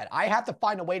I do that. I have to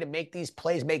find a way to make these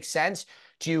plays make sense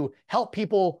to help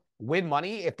people win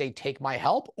money if they take my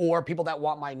help, or people that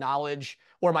want my knowledge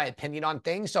or my opinion on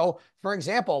things. So, for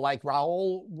example, like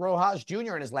Raul Rojas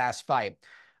Jr. in his last fight,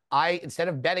 instead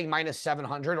of betting minus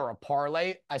 700 or a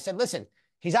parlay, I said, listen,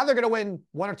 he's either going to win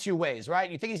one or two ways, right?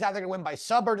 You think he's either going to win by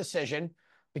sub or decision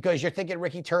because you're thinking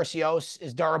Ricky Tercios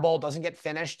is durable, doesn't get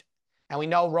finished. And we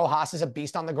know Rojas is a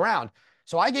beast on the ground.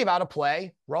 So I gave out a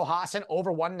play, Rojas and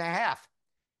over 1.5.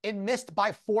 It missed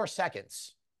by 4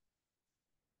 seconds.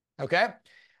 Okay.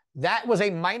 That was a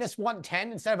minus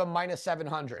 110 instead of a minus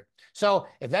 700. So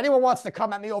if anyone wants to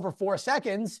come at me over 4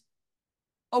 seconds,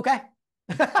 okay.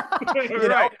 you know,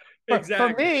 Right.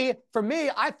 Exactly. for me,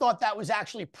 I thought that was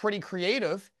actually pretty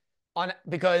creative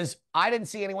because I didn't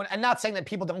see anyone, and not saying that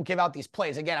people don't give out these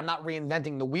plays. Again, I'm not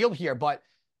reinventing the wheel here, but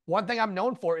one thing I'm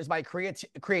known for is my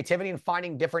creativity and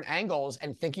finding different angles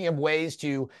and thinking of ways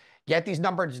to get these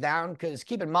numbers down. Because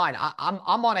keep in mind, I'm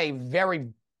on a very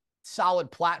solid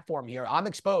platform here. I'm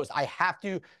exposed. I have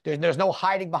to, there's no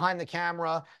hiding behind the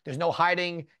camera. There's no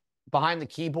hiding behind the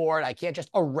keyboard. I can't just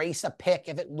erase a pick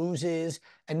if it loses,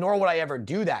 and nor would I ever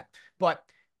do that. But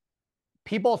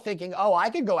people thinking, oh,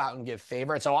 I could go out and give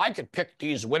favorites. Oh, I could pick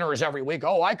these winners every week.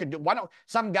 Oh, I could do, why don't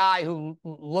some guy who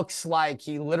looks like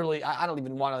he literally, I don't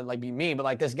even want to like be mean, but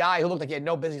like this guy who looked like he had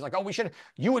no business, like, oh, we should,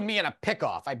 you and me in a pick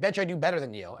off. I bet you I do better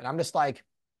than you. And I'm just like,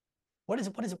 what is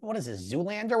this,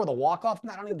 Zoolander with a walk-off?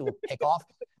 I don't even do a pick-off.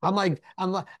 I'm like,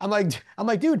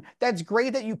 dude, that's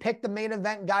great that you picked the main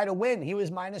event guy to win. He was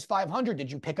minus 500.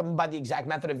 Did you pick him by the exact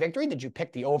method of victory? Did you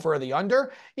pick the over or the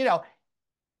under? You know,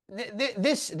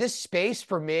 this space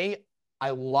for me,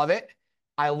 I love it.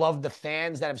 I love the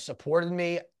fans that have supported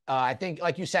me. I think,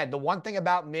 like you said, the one thing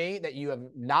about me that you have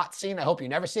not seen, I hope you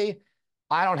never see,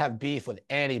 I don't have beef with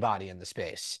anybody in the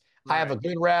space. I have Right. a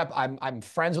good rep. I'm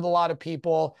friends with a lot of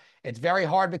people. It's very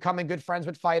hard becoming good friends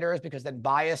with fighters because then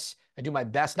bias. I do my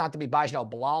best not to be biased. You know,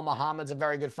 Bilal Muhammad's a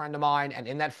very good friend of mine. And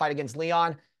in that fight against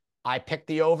Leon, I picked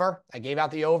the over. I gave out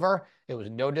the over. It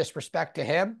was no disrespect to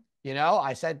him. You know,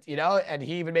 I said, you know, and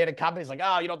he even made a comment. He's like,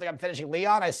 oh, you don't think I'm finishing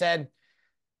Leon? I said,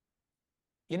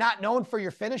 you're not known for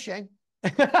your finishing.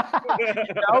 You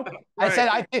know, I Right. said,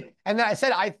 I think, and then I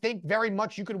said, I think very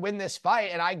much you could win this fight.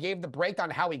 And I gave the breakdown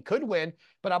how he could win,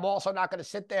 but I'm also not going to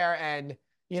sit there and,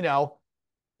 you know,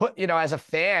 as a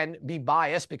fan, be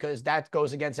biased because that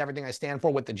goes against everything I stand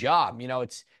for with the job. You know,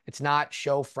 it's not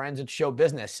show friends, it's show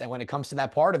business. And when it comes to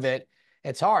that part of it,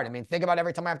 it's hard. I mean, think about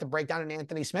every time I have to break down an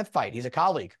Anthony Smith fight. He's a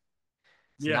colleague.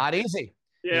 It's Yeah. not easy.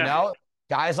 You Yeah. know,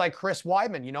 guys like Chris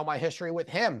Weidman, you know, my history with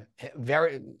him,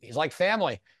 he's like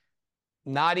family.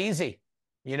 Not easy,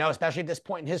 you know, especially at this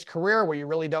point in his career where you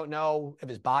really don't know if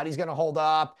his body's going to hold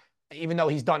up. Even though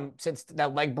he's done since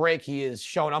that leg break, he has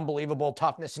shown unbelievable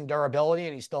toughness and durability,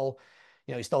 and he's still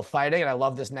fighting. And I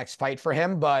love this next fight for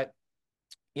him. But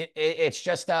it's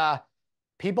just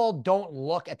people don't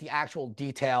look at the actual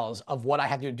details of what I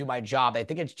have to do my job. They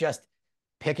think it's just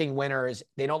picking winners.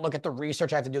 They don't look at the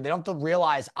research I have to do. They don't have to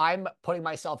realize I'm putting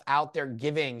myself out there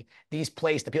giving these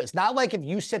plays to people. It's not like if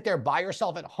you sit there by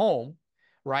yourself at home,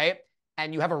 right?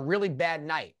 And you have a really bad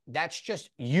night. That's just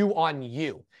you on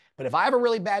you. But if I have a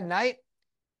really bad night,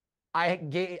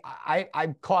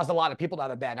 I caused a lot of people to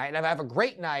have a bad night. And if I have a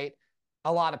great night,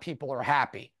 a lot of people are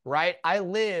happy, right? I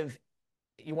live,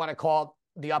 you want to call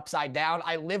it the upside down.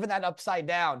 I live in that upside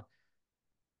down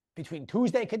between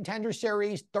Tuesday Contender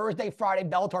Series, Thursday, Friday,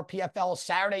 Bellator PFL,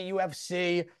 Saturday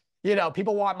UFC. You know,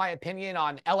 people want my opinion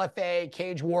on LFA,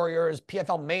 Cage Warriors,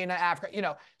 PFL Mania, Africa, you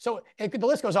know. So the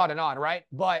list goes on and on, right?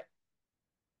 But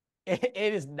it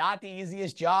is not the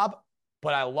easiest job,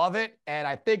 but I love it. And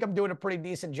I think I'm doing a pretty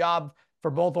decent job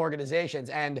for both organizations.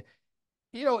 And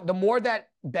the more that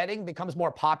betting becomes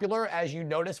more popular, as you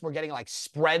notice, we're getting like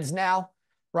spreads now,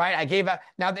 right? I gave out,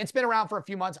 now it's been around for a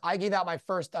few months. I gave out my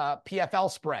first PFL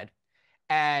spread,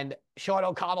 and Sean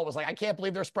O'Connell was like, I can't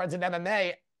believe there's spreads in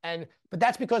MMA. But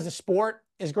that's because the sport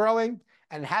is growing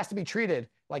and it has to be treated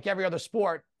like every other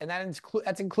sport. And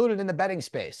that's included in the betting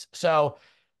space. So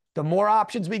the more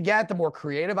options we get, the more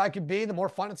creative I could be, the more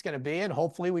fun it's going to be. And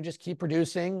hopefully we just keep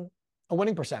producing a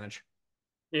winning percentage.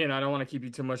 Ian, I don't want to keep you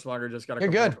too much longer. Just got a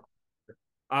You're couple good.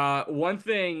 of one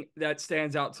thing that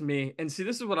stands out to me, and see,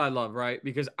 this is what I love, right?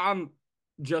 Because I'm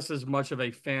just as much of a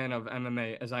fan of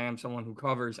MMA as I am someone who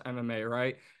covers MMA,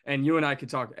 right? And you and I could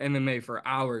talk MMA for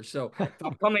hours. So if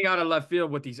I'm coming out of left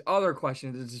field with these other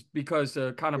questions, it's just because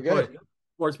to kind You're of put good.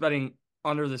 sports betting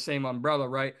under the same umbrella,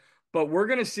 right? But we're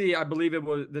gonna see, I believe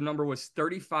the number was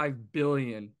 35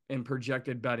 billion in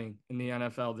projected betting in the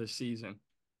NFL this season.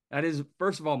 That is,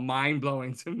 first of all, mind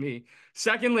blowing to me.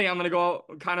 Secondly, I'm gonna go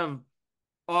kind of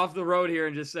off the road here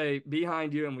and just say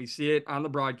behind you, and we see it on the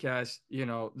broadcast,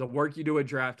 the work you do at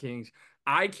DraftKings.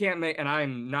 I can't make, and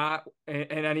I'm not in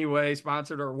any way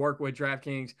sponsored or work with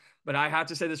DraftKings, but I have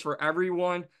to say this for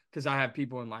everyone because I have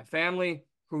people in my family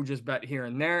who just bet here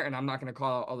and there, and I'm not going to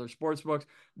call out other sports books.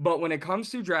 But when it comes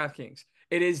to DraftKings,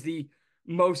 it is the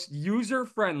most user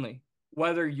friendly.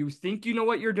 Whether you think you know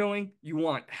what you're doing, you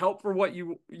want help for what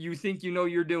you think you know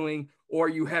you're doing, or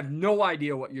you have no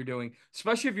idea what you're doing,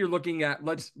 especially if you're looking at,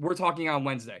 we're talking on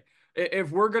Wednesday.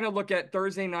 If we're going to look at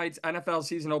Thursday night's NFL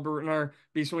season opener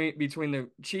between the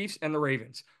Chiefs and the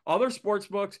Ravens, other sports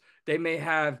books, they may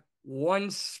have one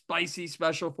spicy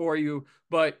special for you,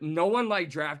 but no one like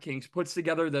DraftKings puts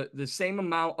together the same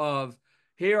amount of,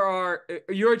 you're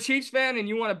a Chiefs fan and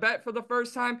you want to bet for the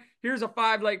first time, here's a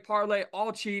 5 leg parlay,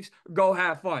 all Chiefs, go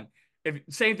have fun. If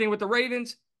same thing with the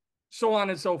Ravens, so on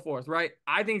and so forth, right?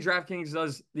 I think DraftKings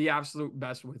does the absolute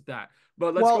best with that.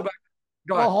 But let's go Well, back.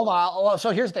 Go well, ahead. hold on. Well, so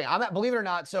here's the thing. Believe it or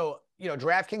not, so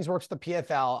DraftKings works the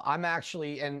PFL. I'm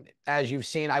actually, and as you've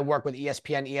seen, I work with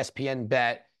ESPN, ESPN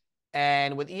Bet,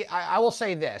 and I will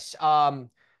say this.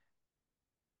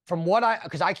 From what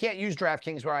because I can't use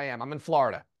DraftKings where I am. I'm in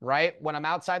Florida, right? When I'm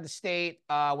outside the state,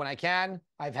 when I can,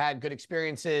 I've had good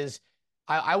experiences.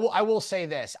 I will say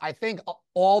this. I think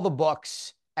all the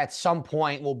books at some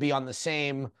point will be on the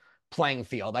same playing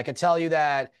field. I could tell you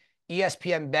that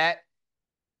ESPN Bet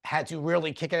had to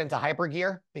really kick it into hyper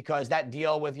gear because that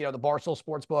deal with the Barstool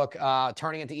Sportsbook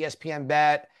turning into ESPN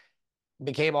Bet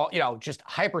became all just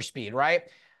hyper speed, right?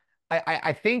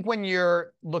 I think when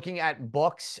you're looking at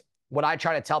books, what I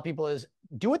try to tell people is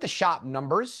do it to shop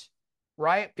numbers,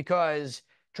 right? Because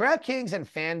DraftKings and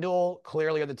FanDuel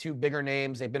clearly are the two bigger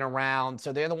names. They've been around.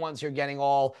 So they're the ones who are getting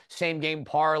all same game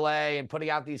parlay and putting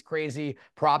out these crazy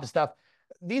prop stuff.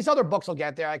 These other books will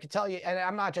get there. I can tell you, and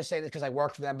I'm not just saying this because I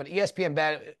work for them, but ESPN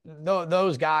Bet,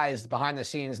 those guys behind the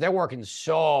scenes, they're working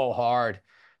so hard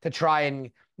to try and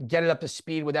get it up to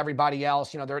speed with everybody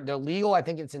else. They're legal. I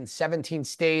think it's in 17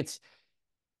 states.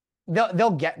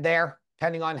 They'll get there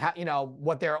depending on how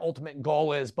what their ultimate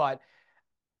goal is. But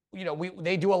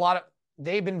they do a lot of.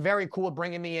 They've been very cool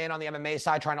bringing me in on the MMA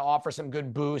side, trying to offer some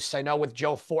good boosts. I know with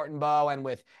Joe Fortenbow and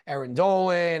with Aaron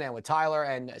Dolan and with Tyler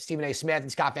and Stephen A. Smith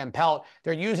and Scott Van Pelt,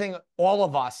 they're using all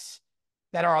of us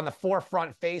that are on the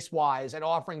forefront face wise and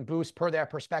offering boosts per their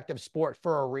perspective sport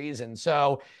for a reason.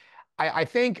 So I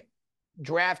think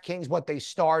DraftKings, what they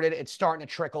started, it's starting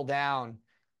to trickle down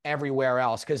everywhere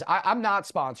else because I'm not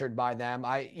sponsored by them.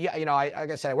 Like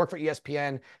I said, I work for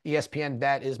ESPN. ESPN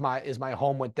Bet is my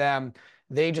home with them.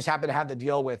 They just happen to have the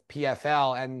deal with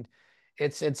PFL, and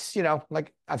it's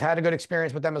like I've had a good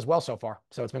experience with them as well so far.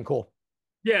 So it's been cool.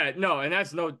 Yeah, no, and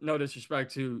that's no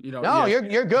disrespect to, No,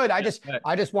 you're good. I just ESPN.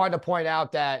 I just wanted to point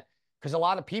out that because a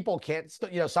lot of people can't,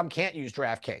 some can't use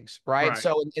DraftKings, right? Right.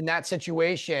 So in that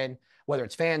situation, whether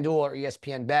it's FanDuel or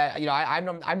ESPN Bet,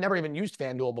 I've never even used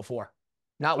FanDuel before,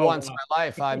 not Oh, once in wow. my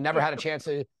life. I've never had a chance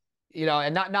to,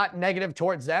 and not negative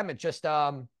towards them. It's just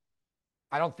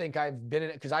I don't think I've been in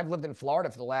it because I've lived in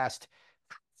Florida for the last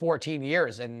 14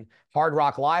 years, and Hard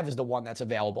Rock Live is the one that's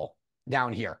available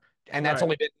down here, and that's Right.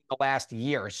 only been the last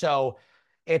year. So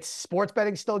it's sports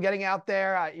betting still getting out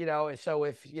there. So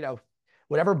if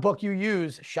whatever book you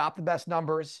use, shop the best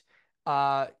numbers.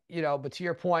 But to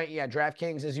your point, yeah,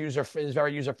 DraftKings is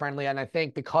very user friendly, and I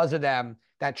think because of them,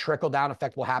 that trickle down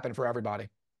effect will happen for everybody.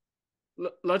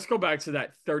 Let's go back to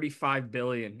that 35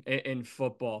 billion in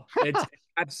football. It's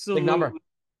Big number. absolutely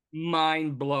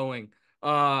mind blowing.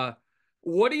 Uh,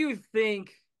 what do you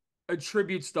think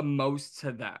attributes the most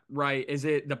to that, right? Is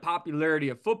it the popularity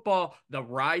of football, the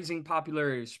rising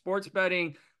popularity of sports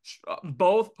betting?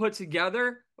 both put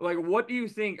together, like what do you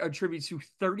think attributes to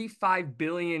 35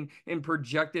 billion in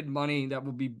projected money that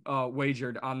will be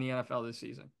wagered on the NFL this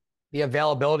season? The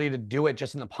availability to do it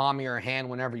just in the palm of your hand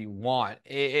whenever you want.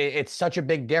 It's such a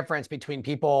big difference between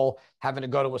people having to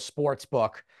go to a sports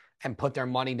book and put their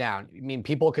money down. I mean,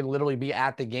 people can literally be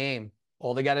at the game.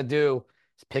 All they got to do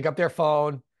is pick up their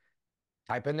phone,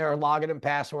 type in their login and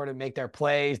password, and make their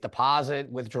plays, deposit,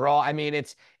 withdraw. I mean,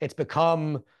 it's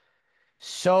become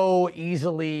so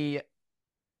easily,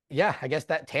 yeah, I guess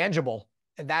that tangible.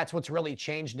 And that's what's really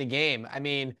changed the game. I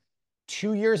mean,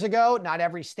 2 years ago, not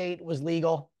every state was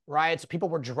legal, right? So people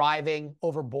were driving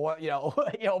over,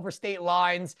 over state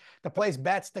lines to place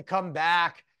bets to come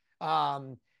back.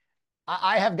 Um,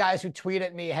 I have guys who tweet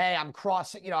at me, "Hey, I'm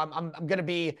crossing, I'm going to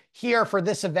be here for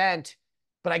this event,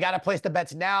 but I got to place the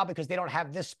bets now because they don't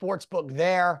have this sports book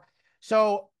there."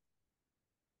 So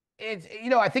it's,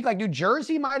 I think like New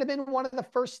Jersey might have been one of the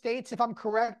first states, if I'm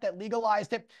correct, that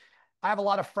legalized it. I have a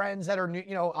lot of friends that are,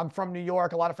 I'm from New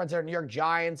York, a lot of friends that are New York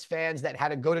Giants fans that had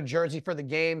to go to Jersey for the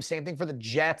game. Same thing for the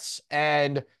Jets.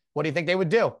 And what do you think they would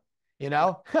do? You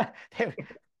know, they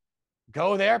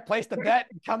go there, place the bet,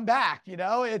 and come back.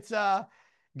 It's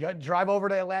drive over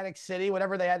to Atlantic City,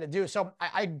 whatever they had to do. So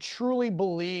I truly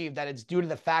believe that it's due to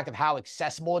the fact of how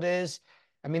accessible it is.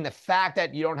 I mean, the fact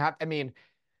that you don't have, I mean,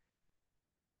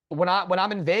 when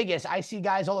I'm in Vegas, I see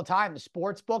guys all the time, the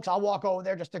sports books. I'll walk over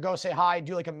there just to go say hi,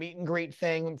 do like a meet and greet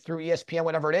thing through ESPN,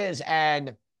 whatever it is.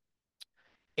 And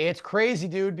it's crazy,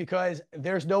 dude, because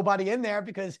there's nobody in there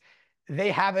because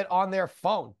they have it on their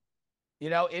phone.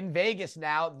 In Vegas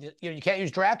now, you can't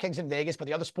use DraftKings in Vegas, but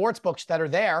the other sports books that are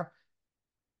there,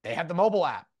 they have the mobile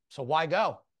app. So why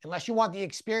go? Unless you want the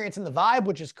experience and the vibe,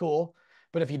 which is cool.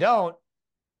 But if you don't,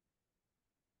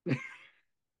 it's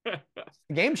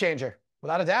a game changer,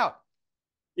 without a doubt.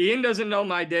 Ian doesn't know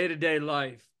my day-to-day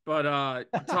life, but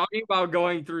talking about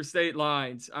going through state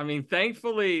lines, I mean,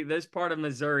 thankfully, this part of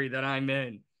Missouri that I'm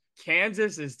in,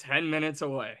 Kansas is 10 minutes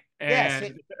away. Yes,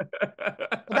 And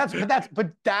but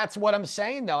that's what I'm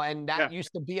saying though, and that yeah,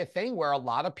 used to be a thing where a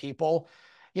lot of people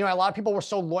were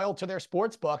so loyal to their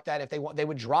sports book that if they want, they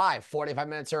would drive 45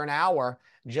 minutes or an hour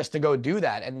just to go do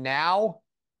that. And now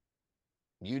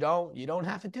you don't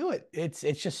have to do it. It's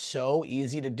just so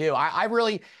easy to do. I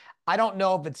don't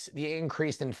know if it's the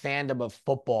increase in fandom of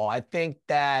football. I think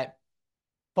that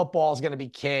football is going to be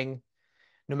king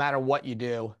no matter what you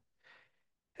do.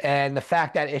 And the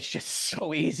fact that it's just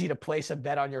so easy to place a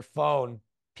bet on your phone,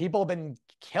 people have been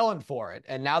killing for it.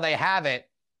 And now they have it.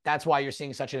 That's why you're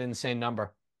seeing such an insane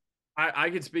number. I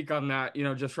could speak on that,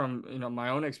 just from, my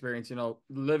own experience,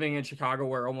 living in Chicago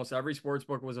where almost every sports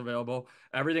book was available.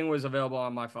 Everything was available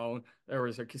on my phone. There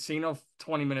was a casino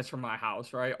 20 minutes from my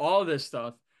house, right? All this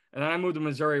stuff. And then I moved to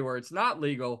Missouri where it's not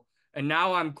legal. And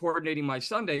now I'm coordinating my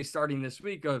Sunday starting this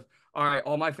week of, all right,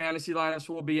 all my fantasy lineups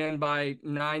will be in by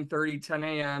 9:30, 10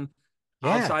 a.m. Yeah,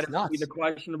 Outside it's of maybe the nuts.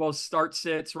 questionable start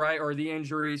sits, right? Or the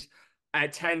injuries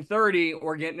at 10:30,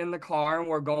 we're getting in the car and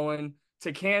we're going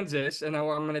to Kansas, and I'm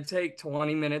going to take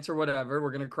 20 minutes or whatever.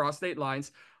 We're going to cross state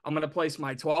lines. I'm going to place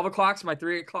my 12 o'clocks, my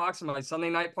 3 o'clocks, and my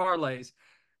Sunday night parlays.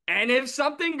 And if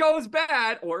something goes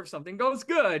bad or if something goes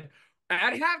good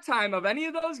at halftime of any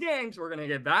of those games, we're going to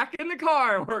get back in the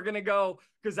car and we're going to go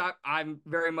because I'm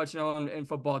very much known in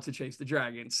football to chase the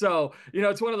dragon. So,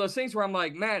 it's one of those things where I'm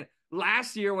like, man,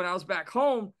 last year when I was back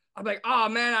home, I'm like, oh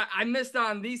man, I missed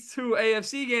on these two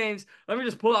AFC games. Let me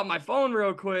just pull out my phone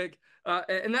real quick.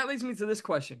 And that leads me to this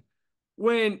question.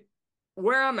 When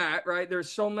where I'm at, right,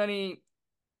 there's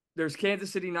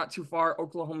Kansas City not too far,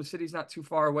 Oklahoma City's not too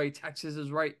far away, Texas is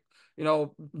right,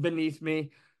 beneath me.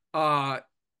 Uh,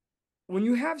 when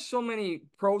you have so many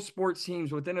pro sports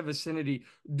teams within a vicinity,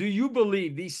 do you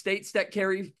believe these states that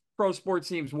carry pro sports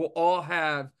teams will all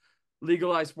have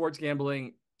legalized sports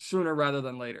gambling sooner rather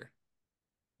than later?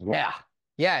 Yeah.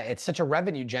 Yeah, it's such a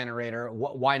revenue generator.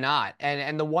 Why not?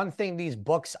 And the one thing these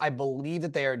books, I believe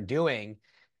that they are doing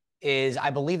is I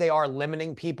believe they are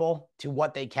limiting people to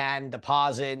what they can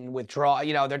deposit and withdraw.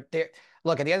 They're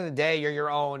look, at the end of the day, you're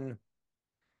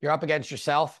up against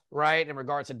yourself, right? In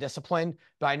regards to discipline.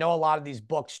 But I know a lot of these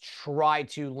books try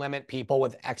to limit people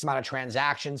with X amount of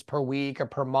transactions per week or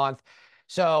per month.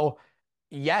 So,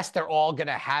 yes, they're all going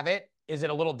to have it. Is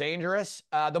it a little dangerous?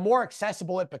 The more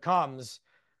accessible it becomes,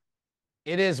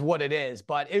 it is what it is.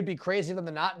 But it would be crazy of them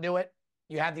to not do it.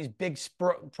 You have these big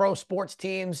pro sports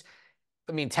teams.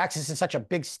 I mean, Texas is such a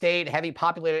big state, heavy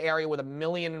populated area with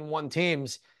 1,000,001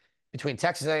 teams between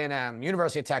Texas A&M,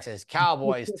 University of Texas,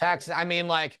 Cowboys, Texas. I mean,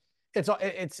 like it's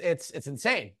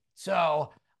insane.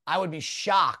 So I would be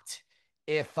shocked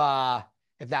if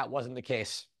that wasn't the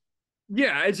case.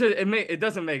 Yeah, it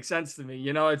doesn't make sense to me.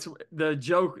 It's the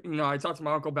joke. I talked to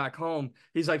my uncle back home.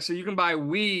 He's like, so you can buy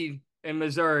weed in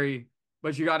Missouri,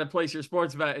 but you got to place your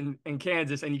sports bet in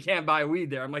Kansas, and you can't buy weed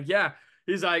there. I'm like, yeah.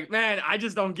 He's like, man, I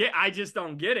just don't get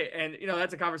it. And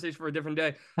that's a conversation for a different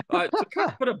day. To kind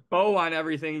of put a bow on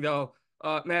everything, though,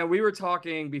 man, we were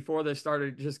talking before this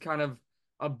started, just kind of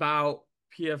about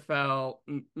PFL,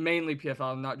 mainly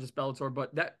PFL, not just Bellator,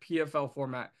 but that PFL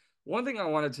format. One thing I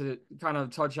wanted to kind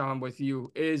of touch on with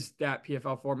you is that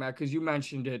PFL format because you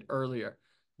mentioned it earlier.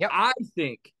 Yep. I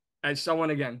think, as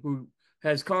someone again who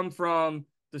has come from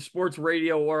the sports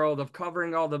radio world of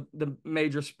covering all the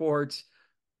major sports,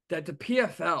 that the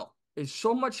PFL is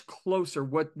so much closer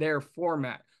with their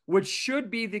format, which should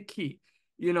be the key.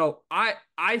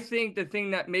 I think the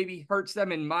thing that maybe hurts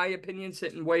them, in my opinion,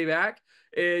 sitting way back,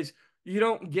 is you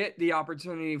don't get the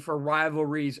opportunity for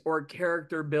rivalries or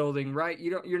character building, right?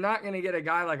 You're not going to get a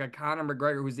guy like a Conor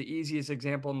McGregor, who's the easiest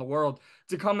example in the world,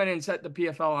 to come in and set the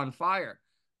PFL on fire.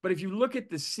 But if you look at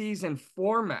the season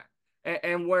format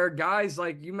and where guys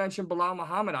like you mentioned Bilal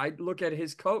Muhammad, I look at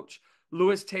his coach,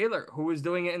 Lewis Taylor, who was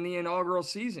doing it in the inaugural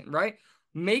season, right?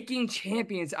 Making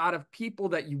champions out of people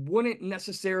that you wouldn't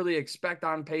necessarily expect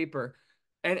on paper.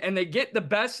 And they get the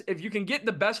best, if you can get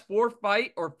the best 4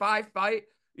 fight or 5 fight,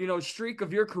 streak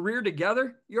of your career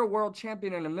together, you're a world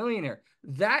champion and a millionaire.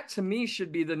 That to me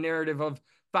should be the narrative of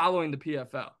following the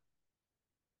PFL.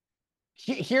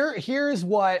 Here's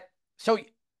what. So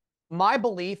my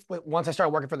belief once I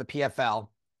started working for the PFL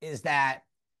is that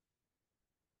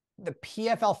the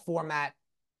PFL format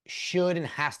should and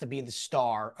has to be the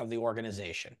star of the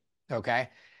organization. Okay.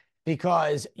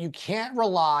 Because you can't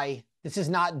rely, this is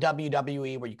not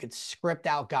WWE where you could script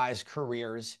out guys'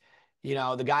 careers.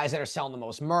 The guys that are selling the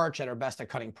most merch, that are best at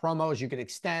cutting promos, you could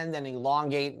extend and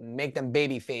elongate and make them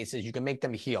baby faces. You can make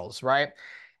them heels, right?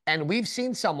 And we've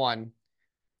seen someone,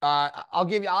 I'll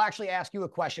actually ask you a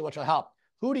question, which will help.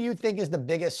 Who do you think is the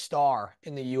biggest star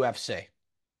in the UFC?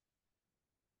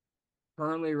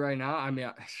 Currently, right now, I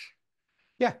mean,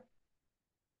 Yeah.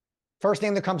 First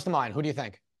name that comes to mind. Who do you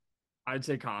think? I'd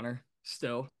say Connor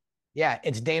still. Yeah,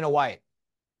 it's Dana White.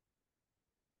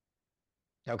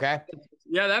 Okay.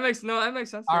 Yeah, that makes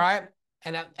sense. All Yeah.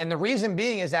 right. And the reason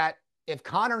being is that if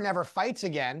Conor never fights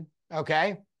again,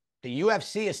 okay, the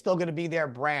UFC is still going to be their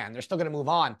brand. They're still going to move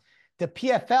on. The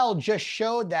PFL just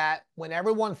showed that when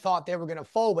everyone thought they were going to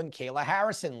fold when Kayla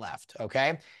Harrison left,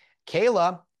 okay?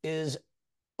 Kayla is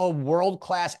a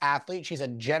world-class athlete. She's a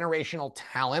generational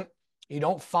talent. You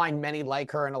don't find many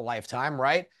like her in a lifetime,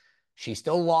 right? She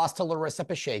still lost to Larissa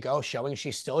Pacheco, showing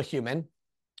she's still human.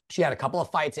 She had a couple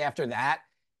of fights after that.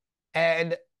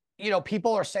 And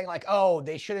people are saying like, oh,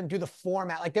 they shouldn't do the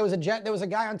format. Like there was a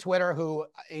guy on Twitter who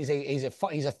he's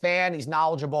a fan, he's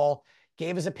knowledgeable,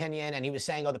 gave his opinion, and he was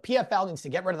saying, oh, the PFL needs to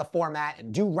get rid of the format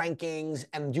and do rankings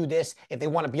and do this if they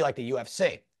want to be like the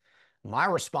UFC. My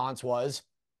response was,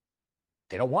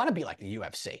 they don't want to be like the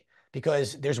UFC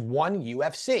because there's one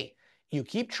UFC. You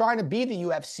keep trying to be the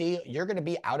UFC, you're going to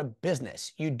be out of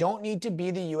business. You don't need to be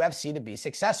the UFC to be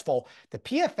successful. The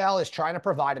PFL is trying to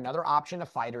provide another option to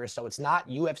fighters, so it's not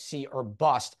UFC or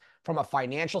bust from a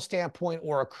financial standpoint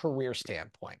or a career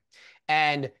standpoint.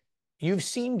 And you've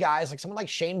seen guys like someone like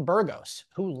Shane Burgos,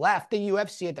 who left the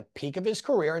UFC at the peak of his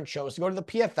career and chose to go to the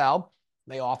PFL.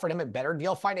 They offered him a better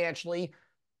deal financially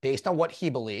based on what he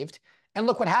believed. And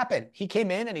look what happened. He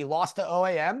came in and he lost to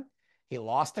OAM. He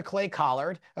lost to Clay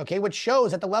Collard, okay, which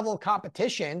shows that the level of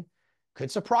competition could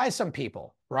surprise some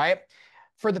people, right?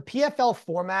 For the PFL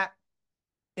format,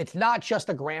 it's not just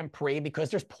a Grand Prix because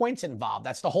there's points involved.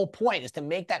 That's the whole point, is to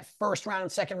make that first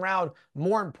round, second round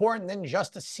more important than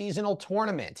just a seasonal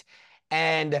tournament.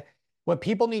 And what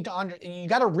people need to you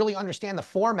got to really understand the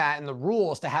format and the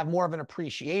rules to have more of an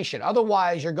appreciation.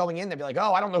 Otherwise, you're going in there be like,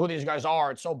 oh, I don't know who these guys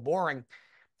are. It's so boring.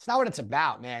 It's not what it's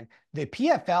about, man. The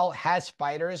PFL has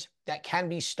fighters that can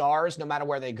be stars no matter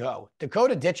where they go.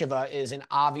 Dakota Ditcheva is an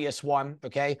obvious one,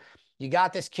 okay? You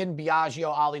got this kid Biagio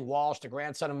Ali Walsh, the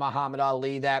grandson of Muhammad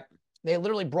Ali, that they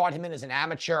literally brought him in as an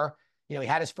amateur. He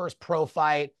had his first pro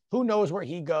fight. Who knows where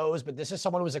he goes, but this is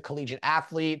someone who's a collegiate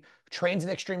athlete, trains in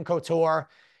Extreme Couture.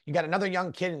 You got another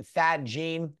young kid in Thad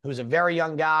Jean, who's a very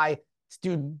young guy. This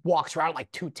dude walks around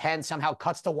like 210, somehow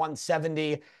cuts to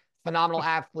 170. Phenomenal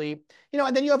athlete,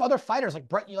 and then you have other fighters like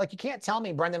Brett. You can't tell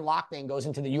me Brendan Loughnane goes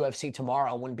into the UFC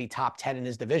tomorrow and wouldn't be top 10 in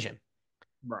his division.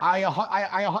 Right.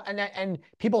 And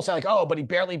people say like, oh, but he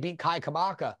barely beat Kai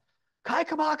Kamaka. Kai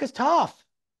Kamaka's tough.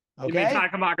 You mean Okay. Kai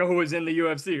Kamaka, who was in the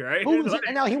UFC, right? Who was it?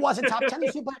 No, he wasn't top 10,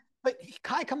 but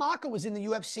Kai Kamaka was in the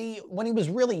UFC when he was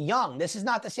really young. This is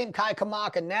not the same Kai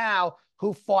Kamaka now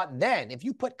who fought then. If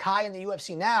you put Kai in the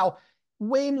UFC now,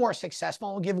 way more successful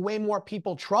and will give way more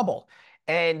people trouble.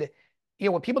 And,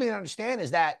 what people need to understand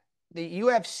is that the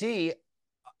UFC,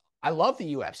 I love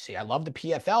the UFC. I love the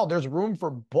PFL. There's room for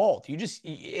both.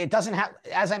 It doesn't have,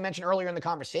 as I mentioned earlier in the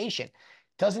conversation, it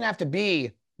doesn't have to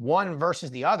be one versus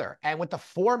the other. And with the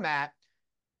format,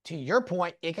 to your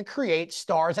point, it could create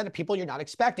stars out of people you're not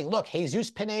expecting. Look, Jesus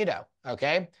Pinedo,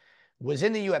 okay, was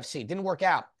in the UFC, didn't work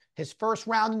out. His first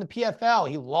round in the PFL,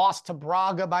 he lost to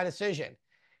Braga by decision.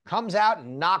 Comes out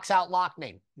and knocks out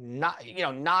Lockney,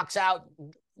 knocks out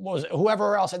was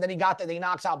whoever else, and then he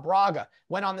knocks out Braga.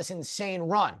 Went on this insane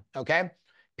run. Okay,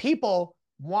 people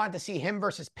wanted to see him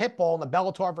versus Pitbull in the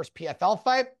Bellator versus PFL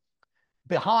fight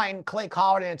behind Clay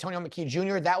Collard and Antonio McKee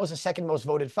Jr. That was the second most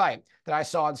voted fight that I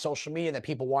saw on social media that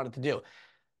people wanted to do.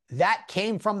 That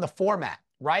came from the format,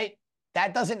 right?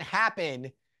 That doesn't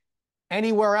happen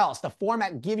anywhere else. The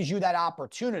format gives you that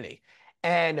opportunity.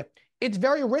 And it's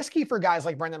very risky for guys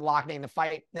like Brendan Loughnane to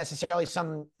fight necessarily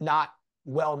some not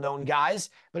well-known guys,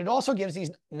 but it also gives these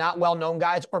not well-known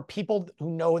guys or people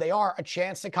who know who they are a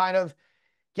chance to kind of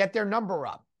get their number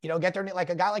up, get their, like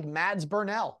a guy like Mads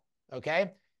Burnell,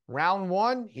 okay? Round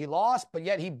one, he lost, but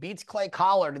yet he beats Clay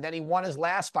Collard, and then he won his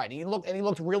last fight. He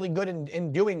looked really good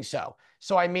in doing so.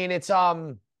 So I mean, it's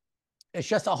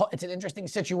it's an interesting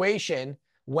situation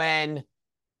when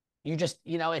you just,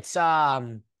 it's how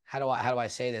do I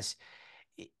say this?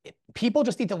 People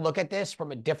just need to look at this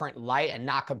from a different light and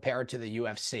not compare it to the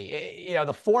UFC.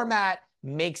 The format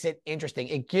makes it interesting.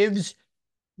 It gives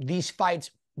these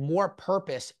fights more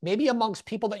purpose, maybe amongst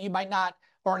people that you might not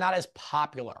or are not as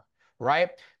popular, right?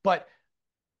 But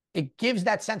it gives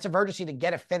that sense of urgency to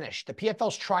get a finish. The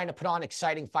PFL's trying to put on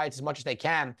exciting fights as much as they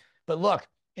can. But look,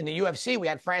 in the UFC, we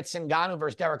had Francis Ngannou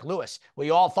versus Derek Lewis.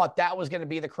 We all thought that was going to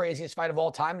be the craziest fight of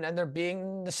all time, and ended up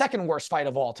being the second worst fight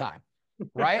of all time,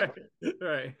 right?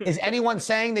 Right. Is anyone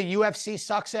saying the UFC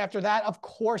sucks after that? Of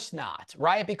course not,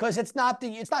 right? Because it's not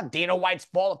Dana White's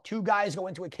fault if two guys go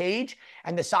into a cage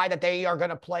and decide that they are going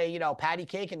to play, patty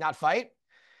cake and not fight.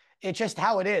 It's just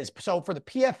how it is. So for the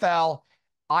PFL,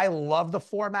 I love the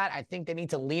format. I think they need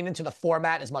to lean into the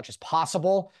format as much as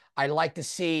possible. I'd like to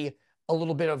see a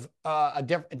little bit of a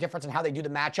difference in how they do the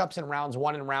matchups in rounds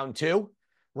 1 and round 2,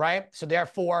 right? So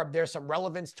therefore, there's some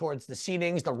relevance towards the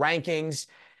seedings, the rankings,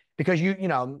 because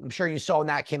I'm sure you saw when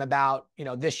that came about,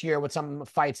 this year with some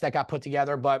fights that got put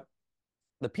together. But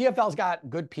the PFL's got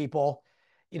good people.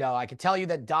 I can tell you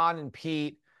that Don and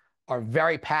Pete are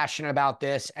very passionate about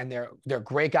this, and they're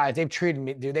great guys. They've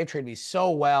treated me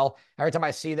so well. Every time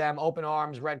I see them, open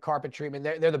arms, red carpet treatment,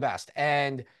 they're the best.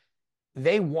 And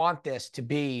they want this to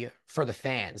be for the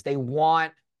fans. They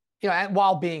want, and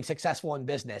while being successful in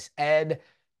business. And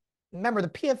remember, the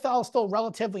PFL is still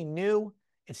relatively new.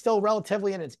 It's still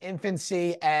relatively in its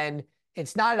infancy, and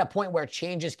it's not at a point where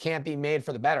changes can't be made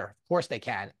for the better. Of course they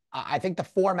can. I think the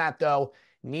format, though,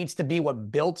 needs to be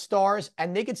what built stars,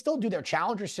 and they could still do their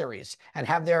challenger series and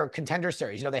have their contender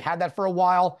series. They had that for a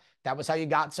while. That was how you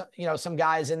got some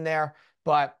guys in there.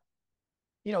 But,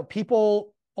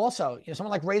 people also,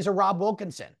 someone like Razor Rob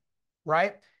Wilkinson,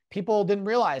 right? People didn't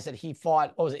realize that he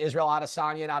fought, what was it, Israel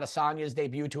Adesanya, and Adesanya's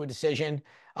debut to a decision.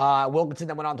 Wilkinson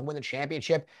then went on to win the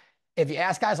championship. If you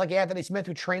ask guys like Anthony Smith,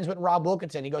 who trains with Rob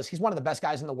Wilkinson, he goes, he's one of the best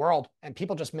guys in the world, and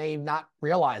people just may not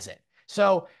realize it.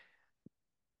 So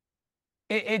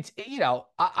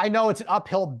I know it's an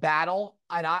uphill battle,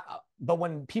 but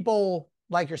when people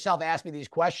like yourself ask me these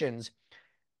questions,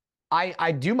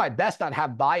 I do my best not to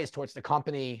have bias towards the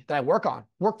company that I work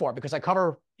for, because I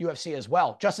cover UFC as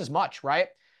well, just as much, right?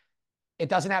 It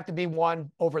doesn't have to be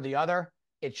one over the other.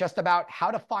 It's just about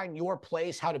how to find your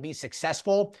place, how to be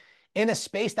successful in a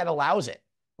space that allows it,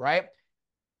 right?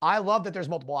 I love that there's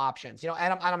multiple options, and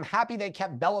I'm happy they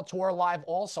kept Bellator alive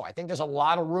also. I think there's a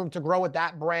lot of room to grow with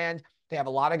that brand. They have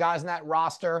a lot of guys in that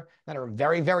roster that are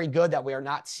very, very good that we are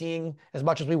not seeing as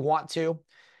much as we want to.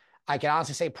 I can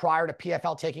honestly say prior to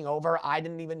PFL taking over, I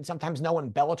didn't even sometimes know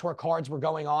when Bellator cards were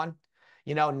going on.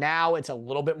 Now it's a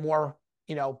little bit more,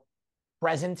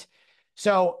 present.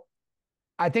 So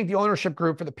I think the ownership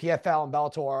group for the PFL and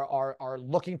Bellator are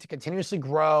looking to continuously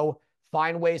grow,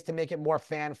 find ways to make it more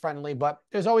fan-friendly, but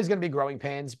there's always going to be growing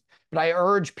pains. But I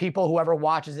urge people, whoever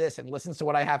watches this and listens to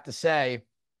what I have to say,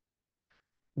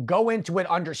 go into it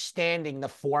understanding the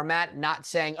format, not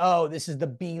saying, oh, this is the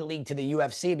B league to the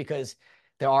UFC, because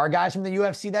there are guys from the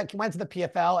UFC that went to the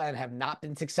PFL and have not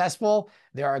been successful.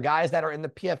 There are guys that are in the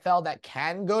PFL that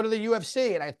can go to the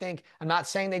UFC. And I think, I'm not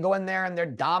saying they go in there and they're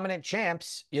dominant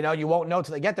champs. You won't know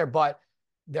till they get there, but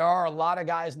there are a lot of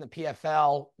guys in the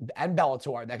PFL and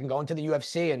Bellator that can go into the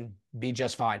UFC and be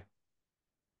just fine.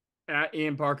 At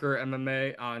Ian Parker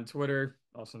MMA on Twitter.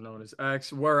 also known as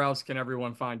X. Where else can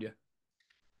everyone find you?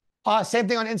 Same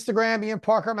thing on Instagram, Ian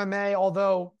Parker MMA,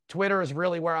 although Twitter is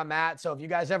really where I'm at. So if you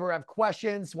guys ever have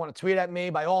questions, want to tweet at me,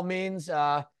 by all means,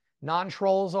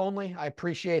 non-trolls only. I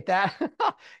appreciate that.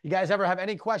 You guys ever have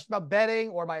any questions about betting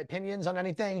or my opinions on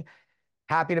anything?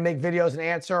 Happy to make videos and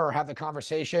answer or have the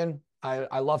conversation.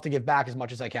 I love to give back as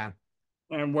much as I can.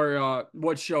 And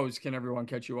what shows can everyone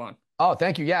catch you on? Oh,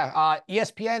 thank you. Yeah.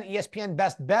 ESPN, ESPN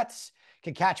Best Bets.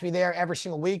 Can catch me there every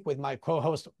single week with my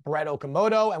co-host Brett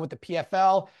Okamoto and with the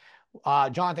PFL.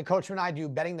 Jonathan Coachman and I do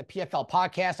Betting the PFL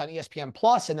podcast on ESPN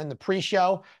Plus, and then the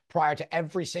pre-show prior to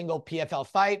every single PFL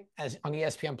fight as on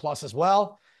ESPN Plus as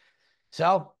well.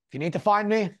 So if you need to find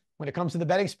me when it comes to the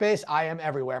betting space, I am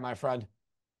everywhere, my friend.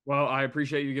 Well, I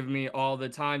appreciate you giving me all the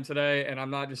time today. And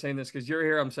I'm not just saying this because you're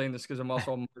here. I'm saying this because I'm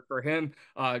also a mark for him.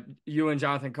 You and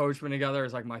Jonathan Coachman together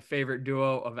is like my favorite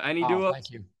duo of any Oh, duos. thank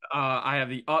you. I have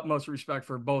the utmost respect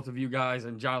for both of you guys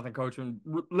and Jonathan Coachman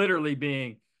literally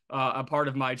being a part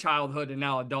of my childhood and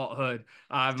now adulthood.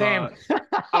 I'm Same.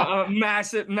 a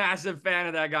massive, massive fan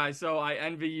of that guy. So I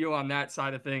envy you on that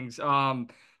side of things.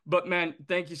 But man,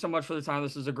 thank you so much for the time.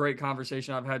 This is a great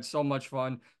conversation. I've had so much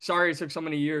fun. Sorry it took so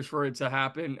many years for it to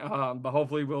happen. But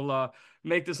hopefully we'll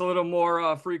make this a little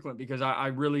more frequent because I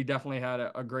really definitely had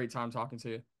a great time talking to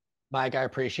you. Mike, I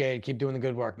appreciate it. Keep doing the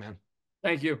good work, man.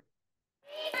 Thank you.